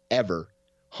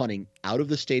hunting out of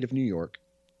the state of New York,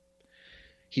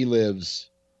 he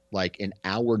lives like an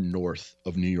hour north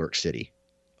of New York City.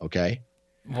 Okay.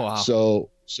 Wow. So,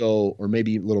 or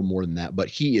maybe a little more than that, but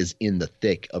he is in the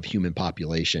thick of human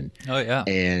population. Oh yeah.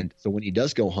 And so when he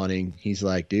does go hunting, he's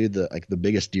like, dude, the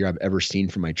biggest deer I've ever seen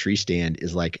from my tree stand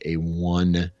is like a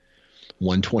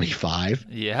 125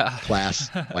 class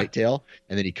whitetail.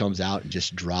 And then he comes out and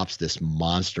just drops this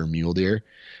monster mule deer.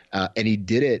 And he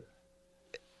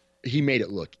made it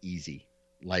look easy.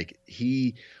 Like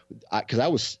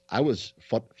cause I was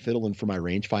fiddling for my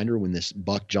rangefinder when this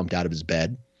buck jumped out of his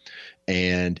bed,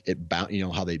 and it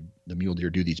how the mule deer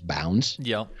do these bounds.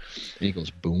 Yeah. And he goes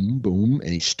boom, boom.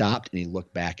 And he stopped and he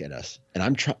looked back at us, and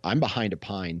I'm behind a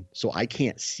pine, so I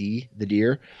can't see the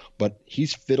deer, but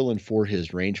he's fiddling for his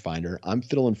rangefinder. I'm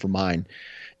fiddling for mine.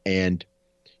 And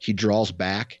he draws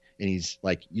back, and he's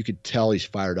like, you could tell he's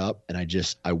fired up. And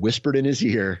I whispered in his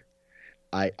ear,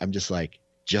 I'm just like,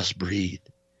 just breathe.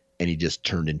 And he just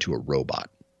turned into a robot,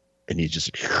 and he's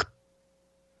just,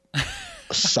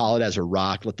 solid as a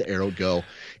rock, let the arrow go.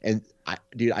 And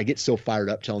I get so fired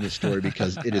up telling this story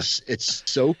because it's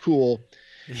so cool.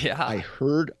 Yeah. I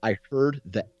heard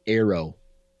the arrow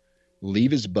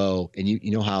leave his bow, and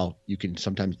you know how you can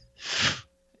sometimes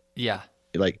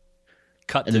like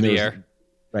cut to the air.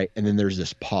 Right. And then there's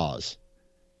this pause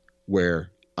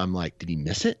where I'm like, did he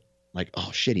miss it? Like,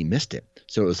 oh shit, he missed it.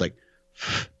 So it was like,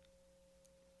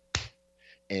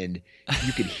 and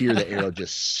you could hear the arrow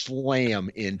just slam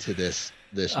into this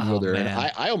mule deer. And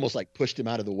I almost like pushed him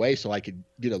out of the way so I could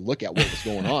get a look at what was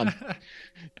going on.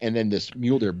 And then this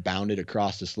mule deer bounded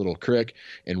across this little creek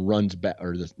and runs back,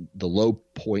 or the low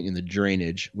point in the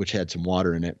drainage, which had some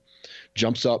water in it,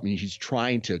 jumps up, and he's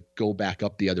trying to go back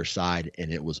up the other side,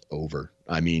 and it was over.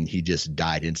 I mean, he just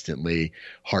died instantly.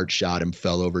 Heart shot him,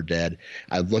 fell over dead.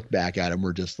 I looked back at him.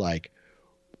 We're just like,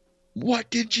 what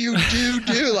did you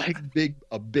do? Like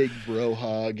a big bro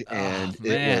hug. And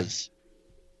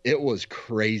it was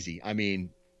crazy. I mean,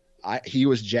 he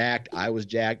was jacked. I was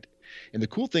jacked. And the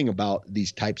cool thing about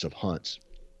these types of hunts,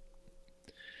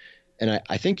 and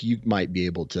I think you might be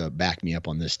able to back me up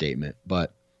on this statement,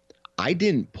 but I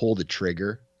didn't pull the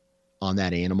trigger on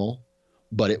that animal,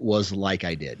 but it was like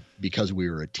I did because we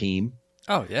were a team.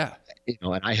 Oh yeah.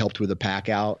 And I helped with the pack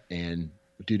out, and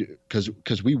dude,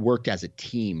 cause we worked as a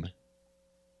team.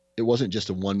 It wasn't just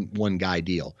a one guy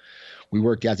deal. We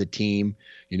worked as a team,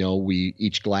 we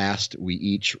each glassed, we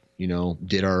each,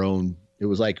 did our own. It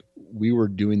was like we were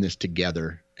doing this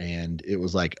together, and it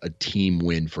was like a team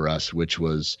win for us, which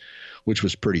was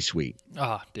pretty sweet.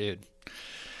 Oh, dude.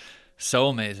 So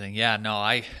amazing. Yeah, no,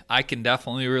 I can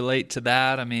definitely relate to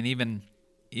that. I mean,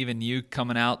 even you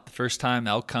coming out the first time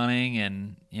elk hunting,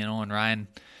 and when Ryan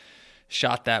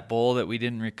shot that bull that we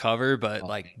didn't recover, but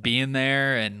like being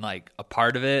there and like a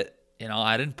part of it,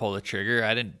 I didn't pull the trigger.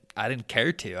 I didn't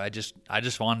care to. I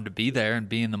just wanted to be there and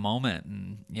be in the moment,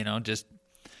 and just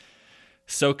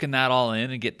soaking that all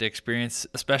in and get to experience,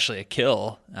 especially a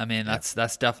kill. I mean,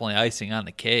 that's definitely icing on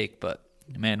the cake, but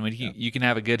man, when you can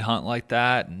have a good hunt like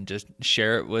that and just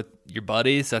share it with your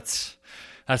buddies, that's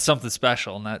something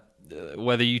special. And that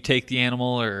whether you take the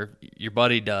animal or your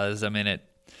buddy does, I mean, it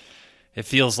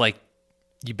feels like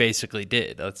you basically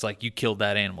did. It's like you killed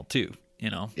that animal too,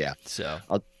 Yeah. So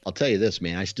I'll tell you this,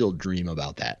 man, I still dream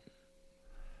about that.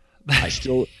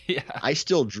 I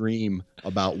still dream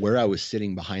about where I was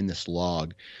sitting behind this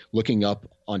log, looking up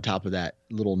on top of that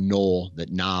little knoll,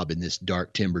 that knob in this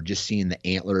dark timber, just seeing the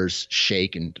antlers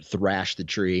shake and thrash the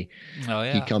tree. Oh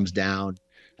yeah. He comes down.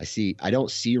 I don't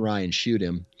see Ryan shoot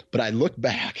him, but I look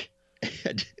back.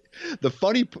 And the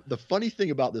funny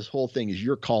thing about this whole thing is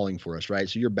you're calling for us, right?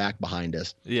 So you're back behind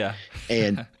us. Yeah.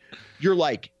 And you're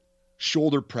like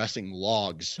shoulder pressing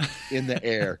logs in the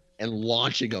air and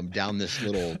launching them down this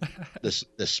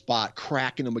spot,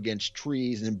 cracking them against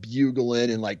trees and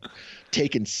bugling and like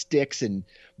taking sticks and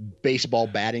baseball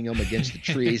batting them against the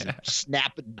trees and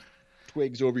snapping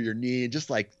twigs over your knee and just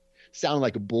like sounding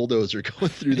like a bulldozer going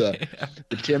through the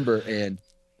timber. And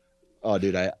oh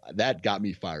dude, that got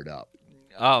me fired up.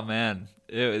 Oh man,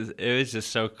 it was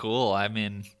just so cool. I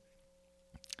mean,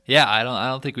 yeah, I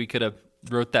don't think we could have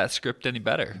wrote that script any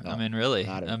better. No, I mean, really.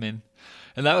 I mean,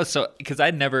 and that was so, because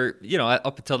I'd never,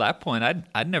 up until that point,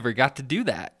 I'd never got to do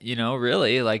that.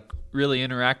 Really, like really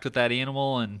interact with that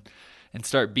animal and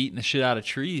start beating the shit out of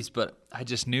trees. But I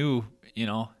just knew,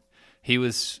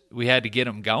 we had to get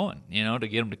him going, to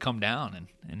get him to come down,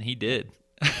 and he did.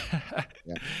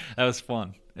 Yeah. That was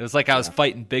fun. It was like I was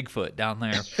fighting Bigfoot down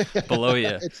there below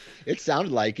you. It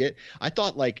sounded like it. I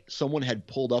thought like someone had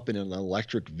pulled up in an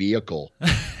electric vehicle,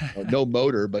 no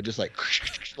motor, but just like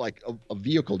a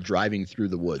vehicle driving through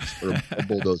the woods, or a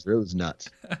bulldozer. It was nuts.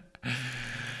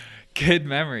 Good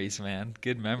memories, man.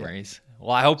 Good memories. Yeah.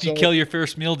 Well, I hope you kill your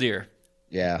first mule deer.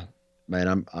 Yeah,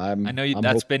 man. I know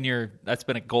that's been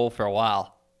a goal for a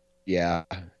while. Yeah.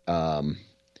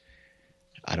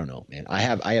 I don't know, man. I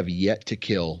have yet to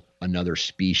kill another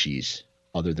species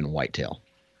other than whitetail,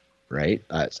 right?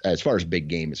 As far as big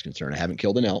game is concerned, I haven't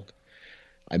killed an elk.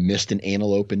 I missed an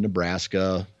antelope in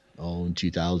Nebraska, in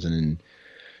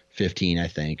 2015, I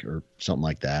think, or something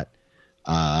like that.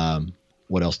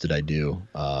 What else did I do?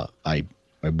 I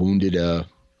wounded I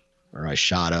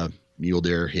shot a mule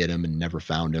deer, hit him, and never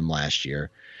found him last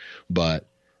year. But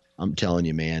I'm telling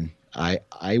you, man, I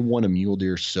want a mule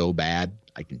deer so bad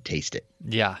I can taste it.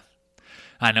 Yeah,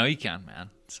 I know you can,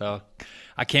 man. So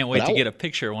I can't wait to get a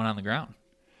picture of one on the ground.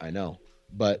 I know,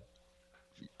 but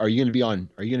are you going to be on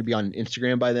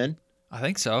Instagram by then? I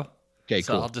think so. Okay,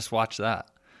 so cool. I'll just watch that.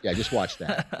 Yeah, just watch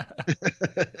that.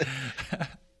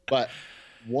 But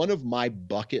one of my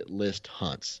bucket list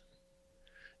hunts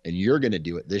and you're going to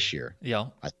do it this year. Yeah.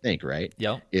 I think, right?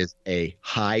 Yeah. Is a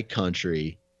high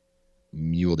country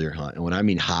mule deer hunt. And when I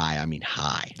mean high, I mean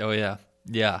high. Oh yeah.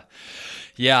 Yeah.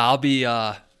 Yeah. I'll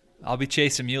be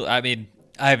chasing mule. I mean,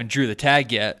 I haven't drew the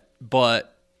tag yet,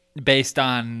 but based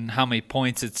on how many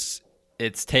points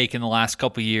it's taken the last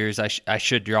couple of years, I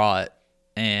should draw it.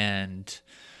 And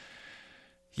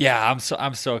yeah,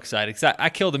 I'm so excited. 'Cause I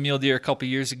killed a mule deer a couple of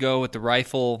years ago with the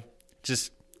rifle.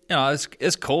 Just,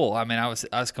 it's cool. I mean, I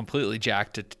was completely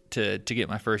jacked to get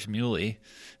my first muley.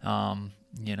 I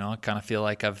kind of feel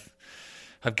like I've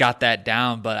got that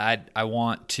down, but I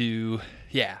want to,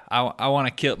 I want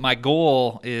to kill. My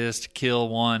goal is to kill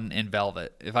one in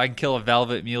velvet. If I can kill a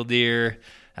velvet mule deer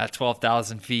at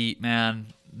 12,000 feet, man,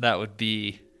 that would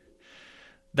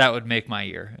make my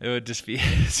year. It would just be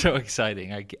so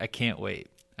exciting. I can't wait.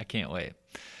 I can't wait.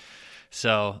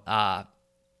 So,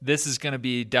 this is going to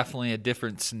be definitely a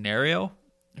different scenario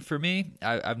for me.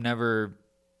 I've never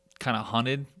kind of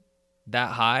hunted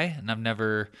that high, and I've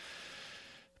never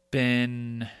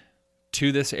been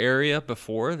to this area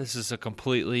before. This is a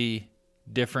completely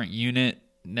different unit.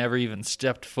 Never even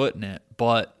stepped foot in it,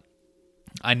 but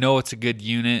I know it's a good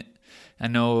unit. I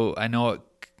know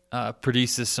it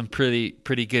produces some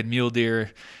pretty good mule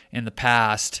deer in the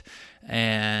past,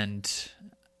 and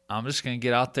I'm just gonna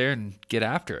get out there and get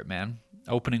after it, man.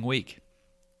 Opening week,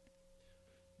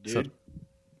 dude. So,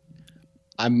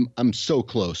 I'm so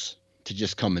close to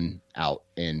just coming out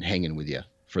and hanging with you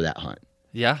for that hunt.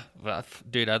 Yeah, well,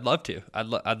 dude, I'd love to.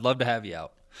 I'd love to have you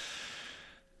out.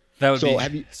 That would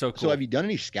be so cool. So have you done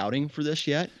any scouting for this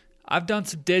yet? I've done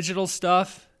some digital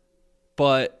stuff,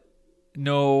 but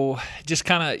no, just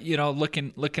kind of,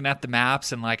 looking at the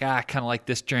maps and like, kind of like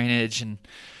this drainage, and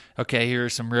okay, here are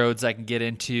some roads I can get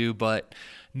into, but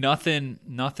nothing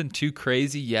too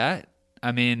crazy yet.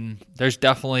 I mean, there's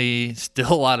definitely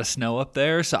still a lot of snow up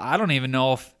there, so I don't even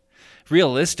know if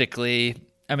realistically,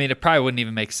 I mean, it probably wouldn't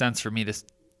even make sense for me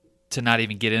to not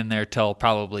even get in there till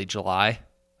probably July.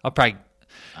 I'll probably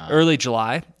early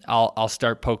July. I'll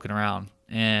start poking around,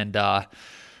 and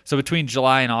so between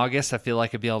July and August, I feel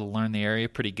like I'd be able to learn the area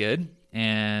pretty good,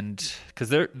 and because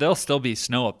there'll still be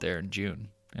snow up there in June,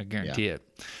 I guarantee it.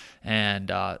 And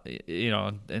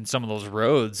and some of those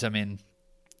roads, I mean,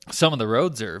 some of the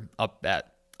roads are up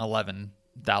at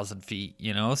 11,000 feet,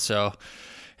 so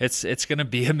it's going to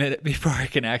be a minute before I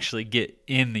can actually get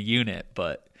in the unit.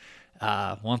 But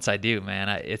once I do, man,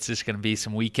 it's just going to be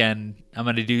some weekend. I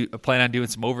plan on doing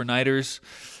some overnighters.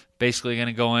 Basically going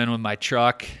to go in with my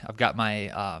truck. I've got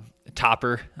my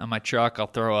topper on my truck. I'll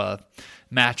throw a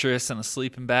mattress and a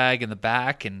sleeping bag in the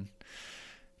back and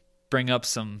bring up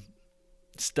some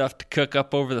stuff to cook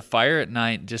up over the fire at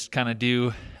night, and just kind of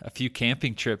do a few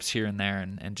camping trips here and there,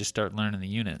 and just start learning the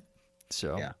unit.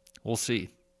 So We'll see.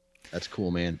 That's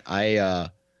cool, man.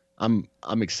 I'm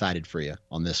excited for you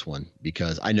on this one,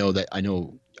 because I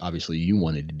know obviously you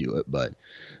wanted to do it, but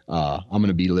I'm going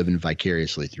to be living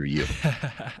vicariously through you.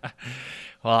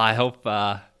 Well, I hope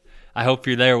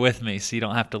you're there with me, so you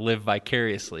don't have to live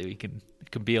vicariously. You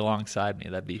can be alongside me.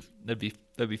 That'd be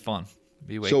fun. It'd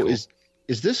be way cool.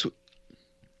 So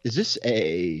is this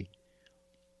a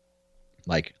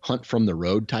like hunt from the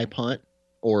road type hunt,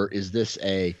 or is this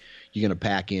you're going to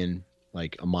pack in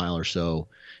like a mile or so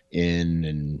in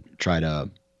and try to,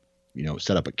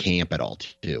 set up a camp at all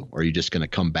too? Or are you just going to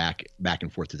come back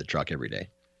and forth to the truck every day?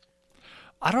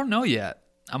 I don't know yet.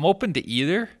 I'm open to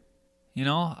either.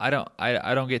 I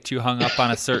don't get too hung up on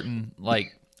a certain,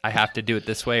 like, I have to do it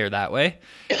this way or that way.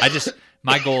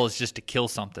 My goal is just to kill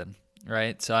something,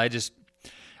 right? So I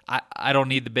don't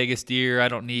need the biggest deer. I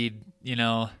don't need,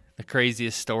 the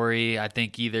craziest story. I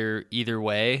think either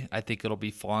way, I think it'll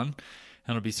be fun.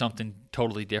 It'll be something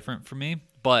totally different for me.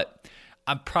 But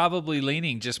I'm probably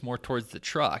leaning just more towards the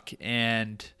truck.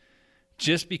 And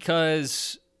just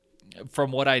because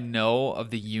from what I know of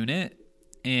the unit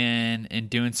and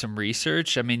doing some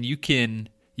research, I mean, you can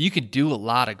do a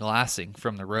lot of glassing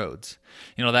from the roads.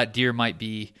 That deer might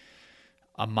be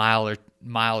a mile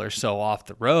or so off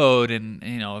the road and,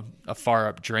 a far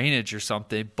up drainage or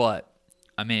something. But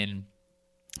I mean,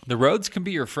 the roads can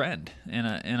be your friend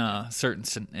in certain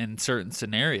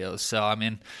scenarios. So, I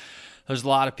mean, there's a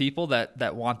lot of people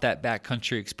that want that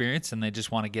backcountry experience, and they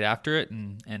just want to get after it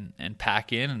and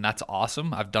pack in, and that's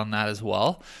awesome. I've done that as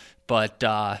well. But,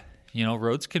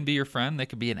 roads can be your friend. They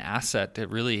can be an asset to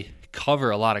really cover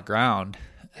a lot of ground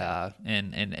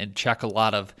and check a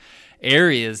lot of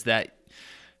areas that,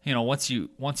 once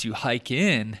you hike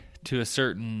in to a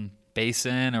certain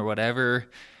basin or whatever,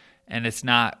 and it's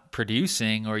not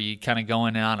producing, or you kind of go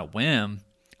in on a whim,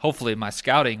 hopefully my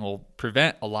scouting will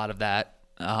prevent a lot of that.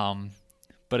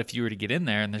 But if you were to get in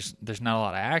there and there's not a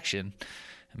lot of action,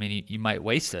 I mean, you might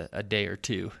waste a day or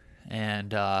two.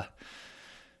 And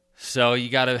so you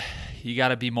gotta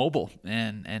be mobile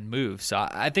and move. So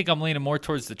I think I'm leaning more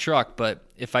towards the truck. But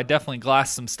if I definitely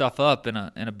glass some stuff up in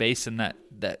a basin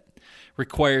that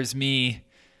requires me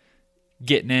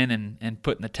getting in and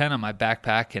putting the tent on my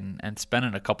backpack and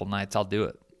spending a couple nights, I'll do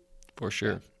it for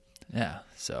sure. Yeah.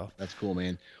 So that's cool,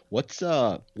 man. What's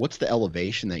the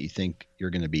elevation that you think you're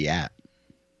going to be at?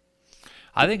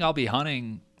 I think I'll be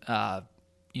hunting,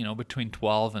 between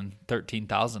 12 and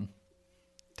 13,000,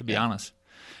 to be honest.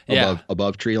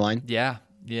 Above tree line? Yeah.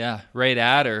 Right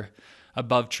at or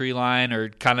above tree line, or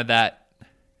kind of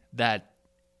that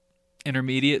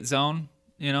intermediate zone,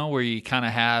 where you kind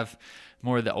of have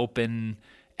more of the open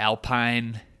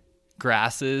alpine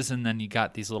grasses, and then you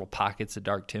got these little pockets of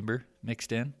dark timber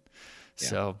mixed in. Yeah.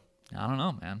 So I don't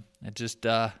know, man. It just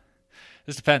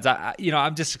depends.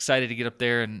 I'm just excited to get up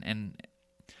there and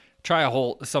try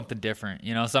something different,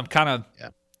 So I'm kind of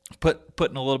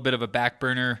putting a little bit of a back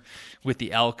burner with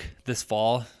the elk this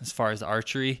fall as far as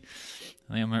archery.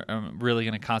 I'm really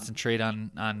going to concentrate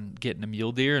on getting a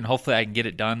mule deer, and hopefully I can get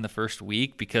it done the first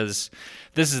week, because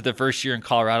this is the first year in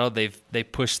Colorado they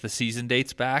pushed the season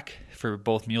dates back for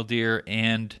both mule deer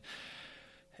and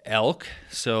elk.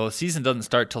 So season doesn't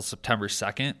start till September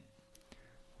 2nd,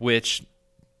 which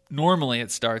normally it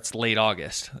starts late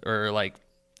August, or like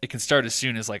it can start as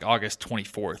soon as like August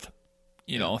 24th.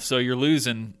 So you're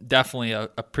losing definitely a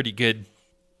pretty good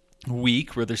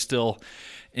week where they're still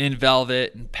in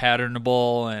velvet and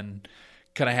patternable and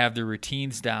kind of have their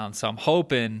routines down. So I'm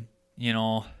hoping,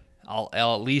 I'll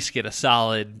at least get a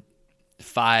solid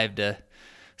 5 to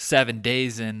 7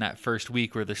 days in that first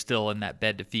week where they're still in that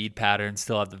bed to feed pattern,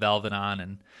 still have the velvet on,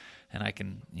 and I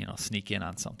can, sneak in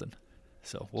on something.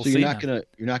 So we'll see. You're not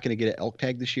gonna get an elk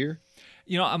tag this year?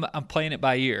 I'm playing it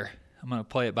by ear. I'm gonna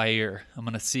play it by ear. I'm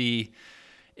gonna see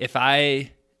if I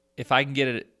can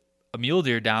get a mule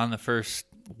deer down the first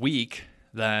week,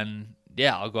 then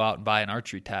yeah, I'll go out and buy an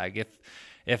archery tag.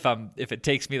 If it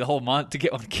takes me the whole month to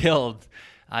get one killed,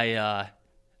 I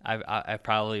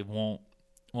probably won't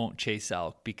chase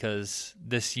elk, because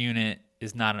this unit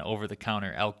is not an over the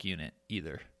counter elk unit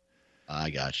either.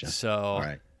 I gotcha. So all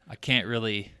right. I can't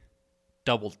really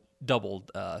double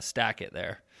stack it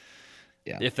there.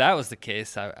 Yeah. If that was the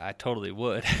case, I totally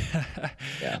would.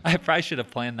 Yeah. I probably should have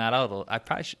planned that out. I'd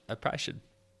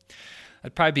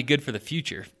probably be good for the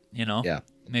future, Yeah.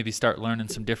 Maybe start learning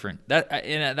some different.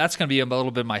 That's going to be a little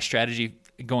bit of my strategy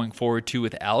going forward too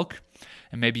with elk.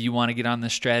 And maybe you want to get on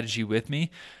this strategy with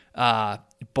me.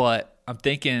 But I'm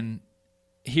thinking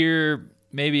here,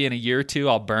 maybe in a year or two,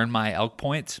 I'll burn my elk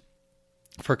points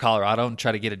for Colorado and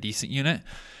try to get a decent unit.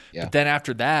 Yeah. But then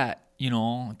after that,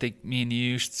 I think me and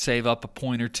you should save up a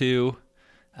point or two,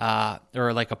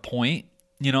 or like a point,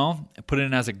 put it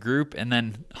in as a group, and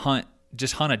then hunt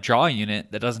a draw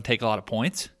unit that doesn't take a lot of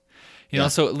points,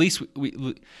 so at least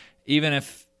we even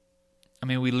if,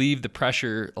 we leave the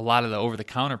pressure, a lot of the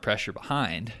over-the-counter pressure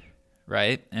behind,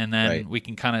 right? And then we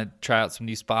can kind of try out some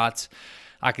new spots.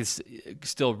 I could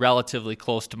still relatively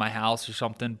close to my house or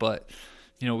something, but,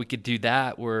 we could do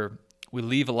that where we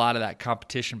leave a lot of that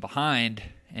competition behind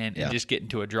and just get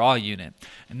into a draw unit.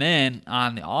 And then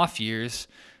on the off years,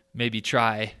 maybe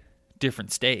try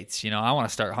different states. I want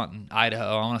to start hunting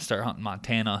Idaho. I want to start hunting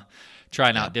Montana,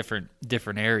 trying out different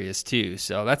areas too.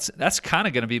 So that's kind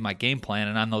of going to be my game plan.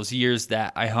 And on those years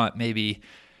that I hunt maybe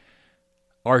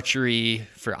archery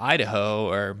for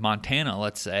Idaho or Montana,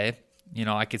 let's say,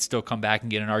 I could still come back and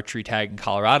get an archery tag in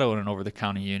Colorado in an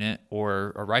over-the-counter unit,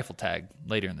 or a rifle tag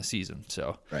later in the season.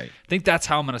 So I think that's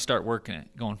how I'm going to start working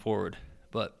it going forward.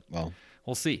 But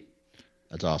we'll see.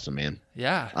 That's awesome, man.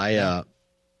 Yeah.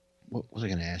 What was I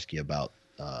going to ask you about?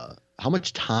 How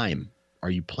much time are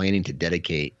you planning to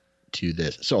dedicate to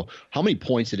this? So how many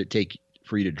points did it take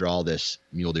for you to draw this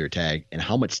mule deer tag, and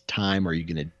how much time are you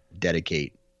going to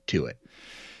dedicate to it?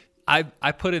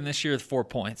 I put in this year with 4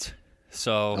 points.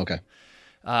 So, okay.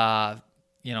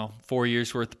 4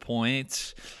 years worth of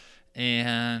points.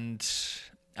 And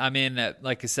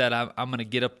like I said, I'm going to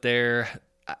get up there.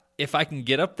 If I can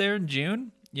get up there in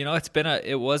June,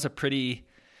 it was a pretty,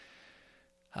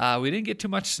 we didn't get too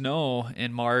much snow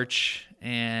in March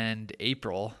and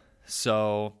April.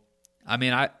 So, I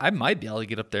might be able to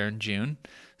get up there in June.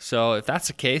 So if that's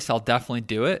the case, I'll definitely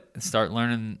do it and start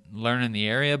learning the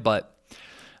area. But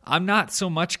I'm not so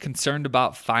much concerned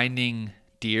about finding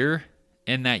deer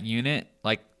in that unit.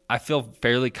 Like, I feel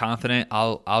fairly confident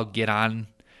I'll get on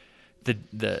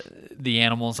the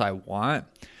animals I want.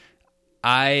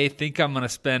 I think I'm going to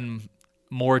spend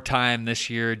more time this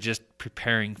year just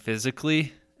preparing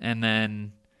physically and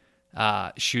then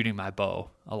shooting my bow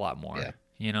a lot more. Yeah.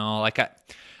 You know, like I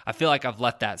feel like I've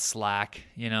let that slack,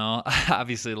 you know.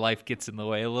 Obviously life gets in the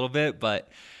way a little bit, but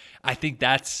I think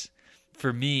that's,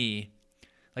 for me,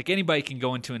 like anybody can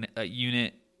go into a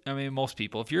unit. I mean, most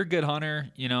people, if you're a good hunter,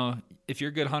 you know, if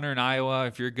you're a good hunter in Iowa,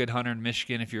 if you're a good hunter in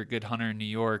Michigan, if you're a good hunter in New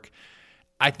York,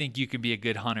 I think you can be a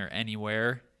good hunter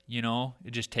anywhere. You know, it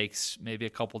just takes maybe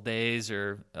a couple days,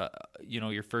 or, you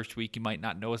know, your first week you might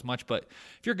not know as much, but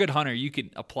if you're a good hunter, you can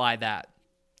apply that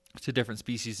to different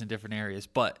species in different areas.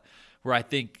 But where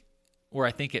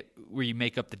you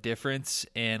make up the difference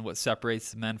and what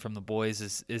separates the men from the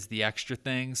boys is the extra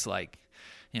things, like,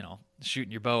 you know,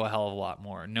 shooting your bow a hell of a lot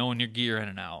more, knowing your gear in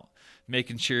and out,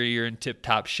 making sure you're in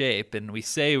tip-top shape. And we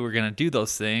say we're going to do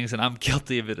those things, and I'm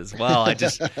guilty of it as well.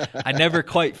 I never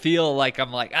quite feel like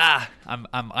I'm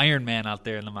Iron Man out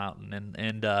there in the mountain.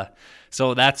 And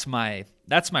so that's my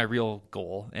real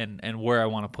goal, and where I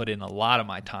want to put in a lot of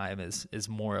my time is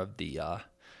more of the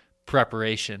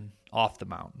preparation off the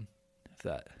mountain.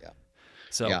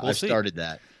 So yeah, we'll see.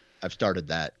 I've started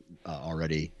that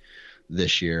already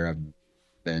this year. I've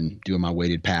been doing my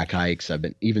weighted pack hikes.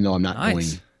 Even though I'm not going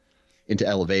into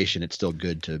elevation, it's still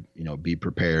good to, you know, be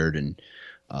prepared. And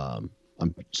I'm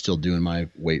still doing my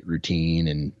weight routine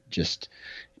and just,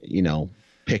 you know,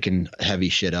 picking heavy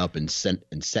shit up and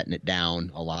setting it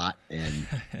down a lot. And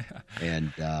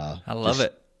I love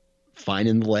it.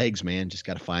 Finding the legs, man. Just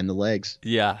got to find the legs.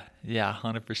 Yeah.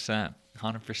 100%.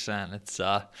 100%. It's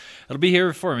it'll be here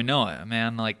before we know it,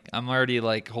 man. Like, I'm already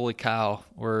like, holy cow,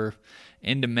 we're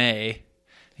into May.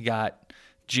 You got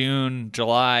June,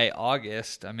 July,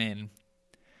 August. I mean,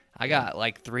 I got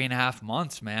like 3.5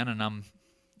 months, man, and I'm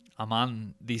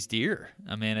on these deer.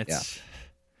 I mean,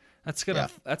 that's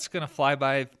gonna fly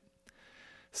by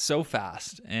so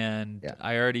fast, and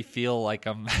I already feel like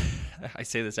I'm. I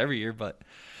say this every year, but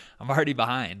I'm already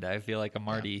behind. I feel like I'm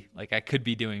already like I could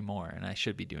be doing more, and I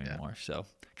should be doing more. So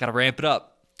gotta ramp it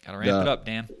up.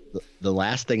 Dan. The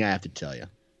last thing I have to tell you.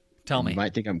 Tell me. You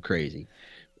might think I'm crazy.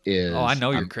 I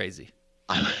know you're crazy.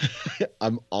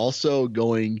 I'm also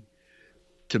going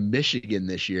to Michigan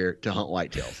this year to hunt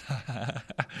whitetails.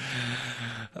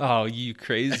 Oh, you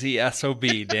crazy SOB,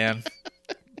 Dan.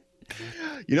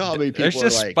 You know how many people There's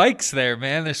just are like, spikes there,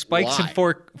 man. There's spikes why? and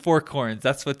fork horns.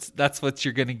 That's what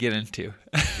you're gonna get into.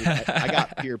 I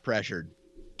got peer pressured.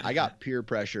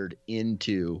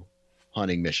 Into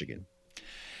hunting Michigan.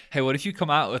 Hey, what if you come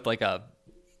out with like a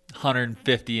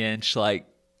 150-inch, like,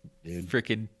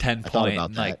 freaking 10-point,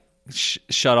 and like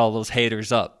shut all those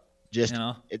haters up? Just, you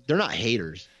know? They're not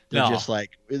haters. They're just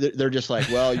like,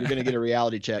 well, you're gonna get a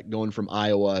reality check going from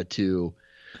Iowa to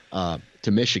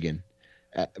Michigan.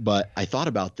 But I thought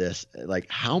about this, like,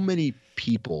 how many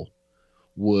people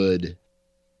would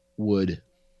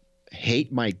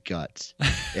hate my guts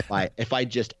if I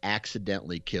just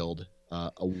accidentally killed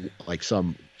like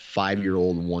some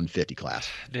 5-year-old 150 class.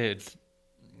 Dude,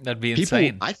 that'd be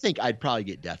insane. I think I'd probably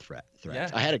get death threats. Yeah.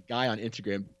 I had a guy on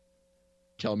Instagram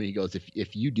tell me, he goes,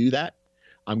 if you do that,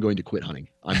 I'm going to quit hunting.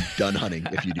 I'm done hunting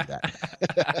if you do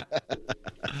that.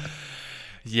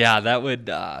 Yeah,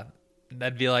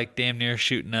 that'd be like damn near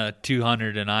shooting a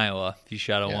 200 in Iowa if you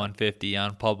shot a 150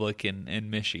 on public in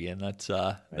Michigan. That's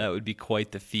that would be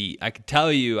quite the feat. I can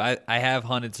tell you, I have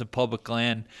hunted some public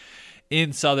land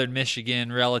in southern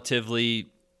Michigan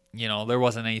relatively. You know, there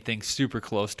wasn't anything super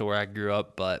close to where I grew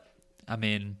up, but I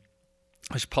mean,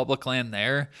 there's public land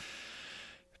there,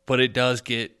 but it does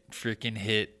get freaking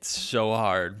hit so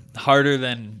hard, harder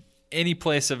than any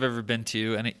place I've ever been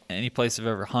to, any place I've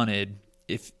ever hunted.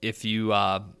 If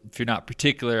you're not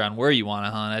particular on where you want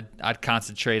to hunt, I'd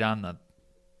concentrate on the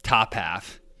top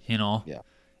half, you know. Yeah.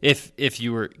 If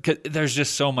you were, 'cause there's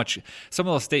just so much. Some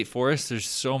of those state forests, there's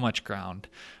so much ground,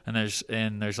 and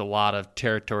there's a lot of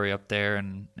territory up there,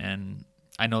 and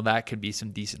I know that could be some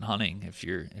decent hunting if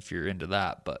you're into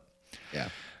that. But yeah,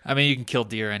 I mean, you can kill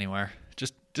deer anywhere.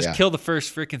 Just kill the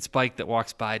first freaking spike that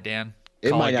walks by, Dan.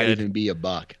 It might not even be a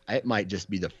buck. It might just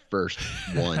be the first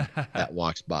one that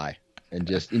walks by. And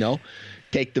just, you know,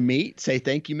 take the meat, say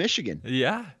thank you, Michigan.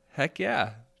 Yeah, heck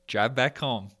yeah. Drive back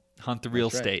home, hunt the real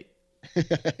state.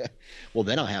 Well,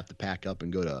 then I'll have to pack up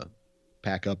and go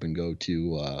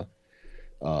to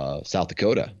South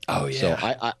Dakota. Oh yeah. So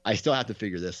I still have to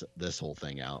figure this whole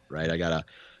thing out, right?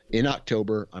 In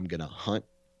October, I'm gonna hunt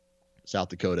South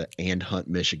Dakota and hunt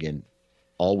Michigan,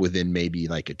 all within maybe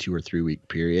like a 2 or 3 week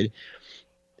period,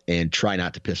 and try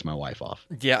not to piss my wife off.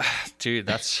 Yeah, dude,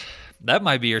 that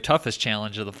might be your toughest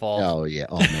challenge of the fall. Oh yeah.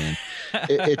 Oh man.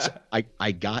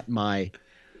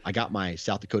 I got my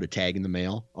South Dakota tag in the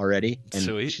mail already. And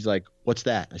Sweet. She's like, "What's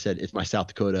that?" I said, "It's my South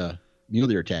Dakota mule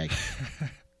deer tag.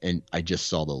 And I just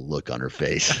saw the look on her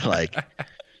face, like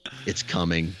it's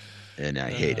coming, and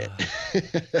I hate it.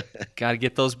 Got to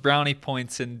get those brownie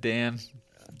points in, Dan.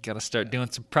 Got to start doing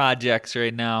some projects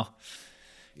right now.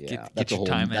 Yeah, get your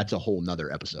time in. That's a whole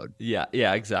nother episode. Yeah,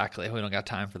 exactly. We don't got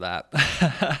time for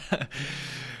that.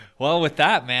 Well, with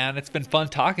that, man, it's been fun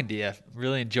talking to you.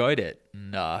 Really enjoyed it.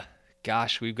 And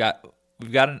gosh, we've got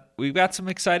some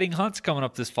exciting hunts coming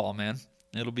up this fall, man.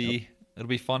 It'll be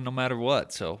fun no matter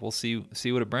what. So we'll see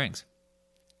what it brings.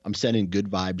 I'm sending good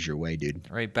vibes your way, dude.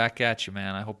 Right back at you,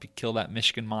 man. I hope you kill that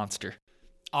Michigan monster.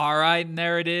 All right, and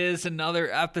there it is. Another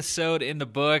episode in the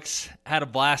books. Had a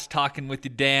blast talking with you,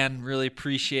 Dan. Really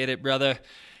appreciate it, brother.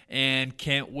 And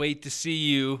can't wait to see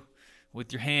you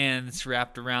with your hands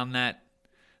wrapped around that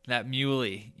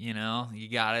muley. You know, you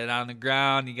got it on the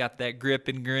ground. You got that grip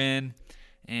and grin.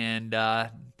 And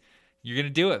you're going to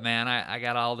do it, man. I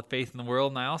got all the faith in the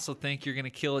world, and I also think you're going to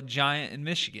kill a giant in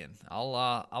Michigan.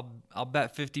 I'll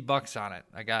bet $50 on it.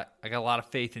 I got a lot of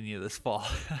faith in you this fall.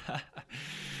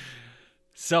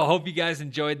 So hope you guys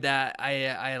enjoyed that. I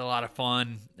had a lot of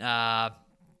fun. You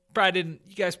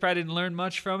guys probably didn't learn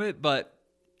much from it, but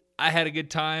I had a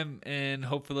good time, and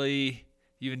hopefully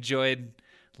you enjoyed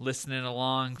listening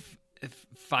along,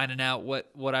 finding out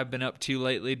what I've been up to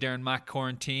lately during my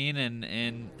quarantine,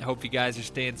 and I hope you guys are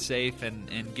staying safe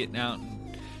and getting out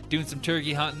and doing some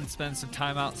turkey hunting, spending some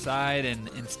time outside,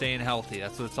 and staying healthy.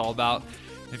 That's what it's all about.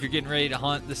 If you're getting ready to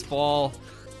hunt this fall,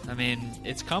 I mean,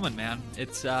 it's coming, man.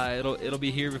 It's it'll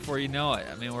be here before you know it.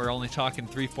 I mean, we're only talking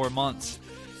 3-4 months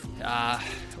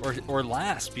or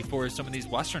less before some of these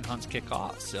western hunts kick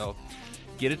off. So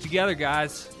get it together,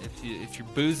 guys. If you're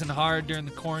boozing hard during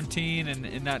the quarantine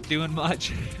and not doing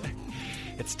much,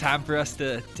 it's time for us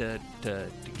to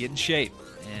get in shape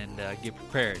and get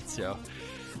prepared. So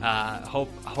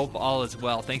hope all is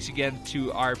well. Thanks again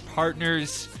to our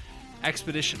partners,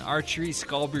 Expedition Archery,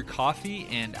 Skull Brew Coffee,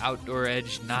 and Outdoor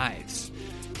Edge Knives.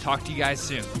 Talk to you guys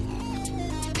soon.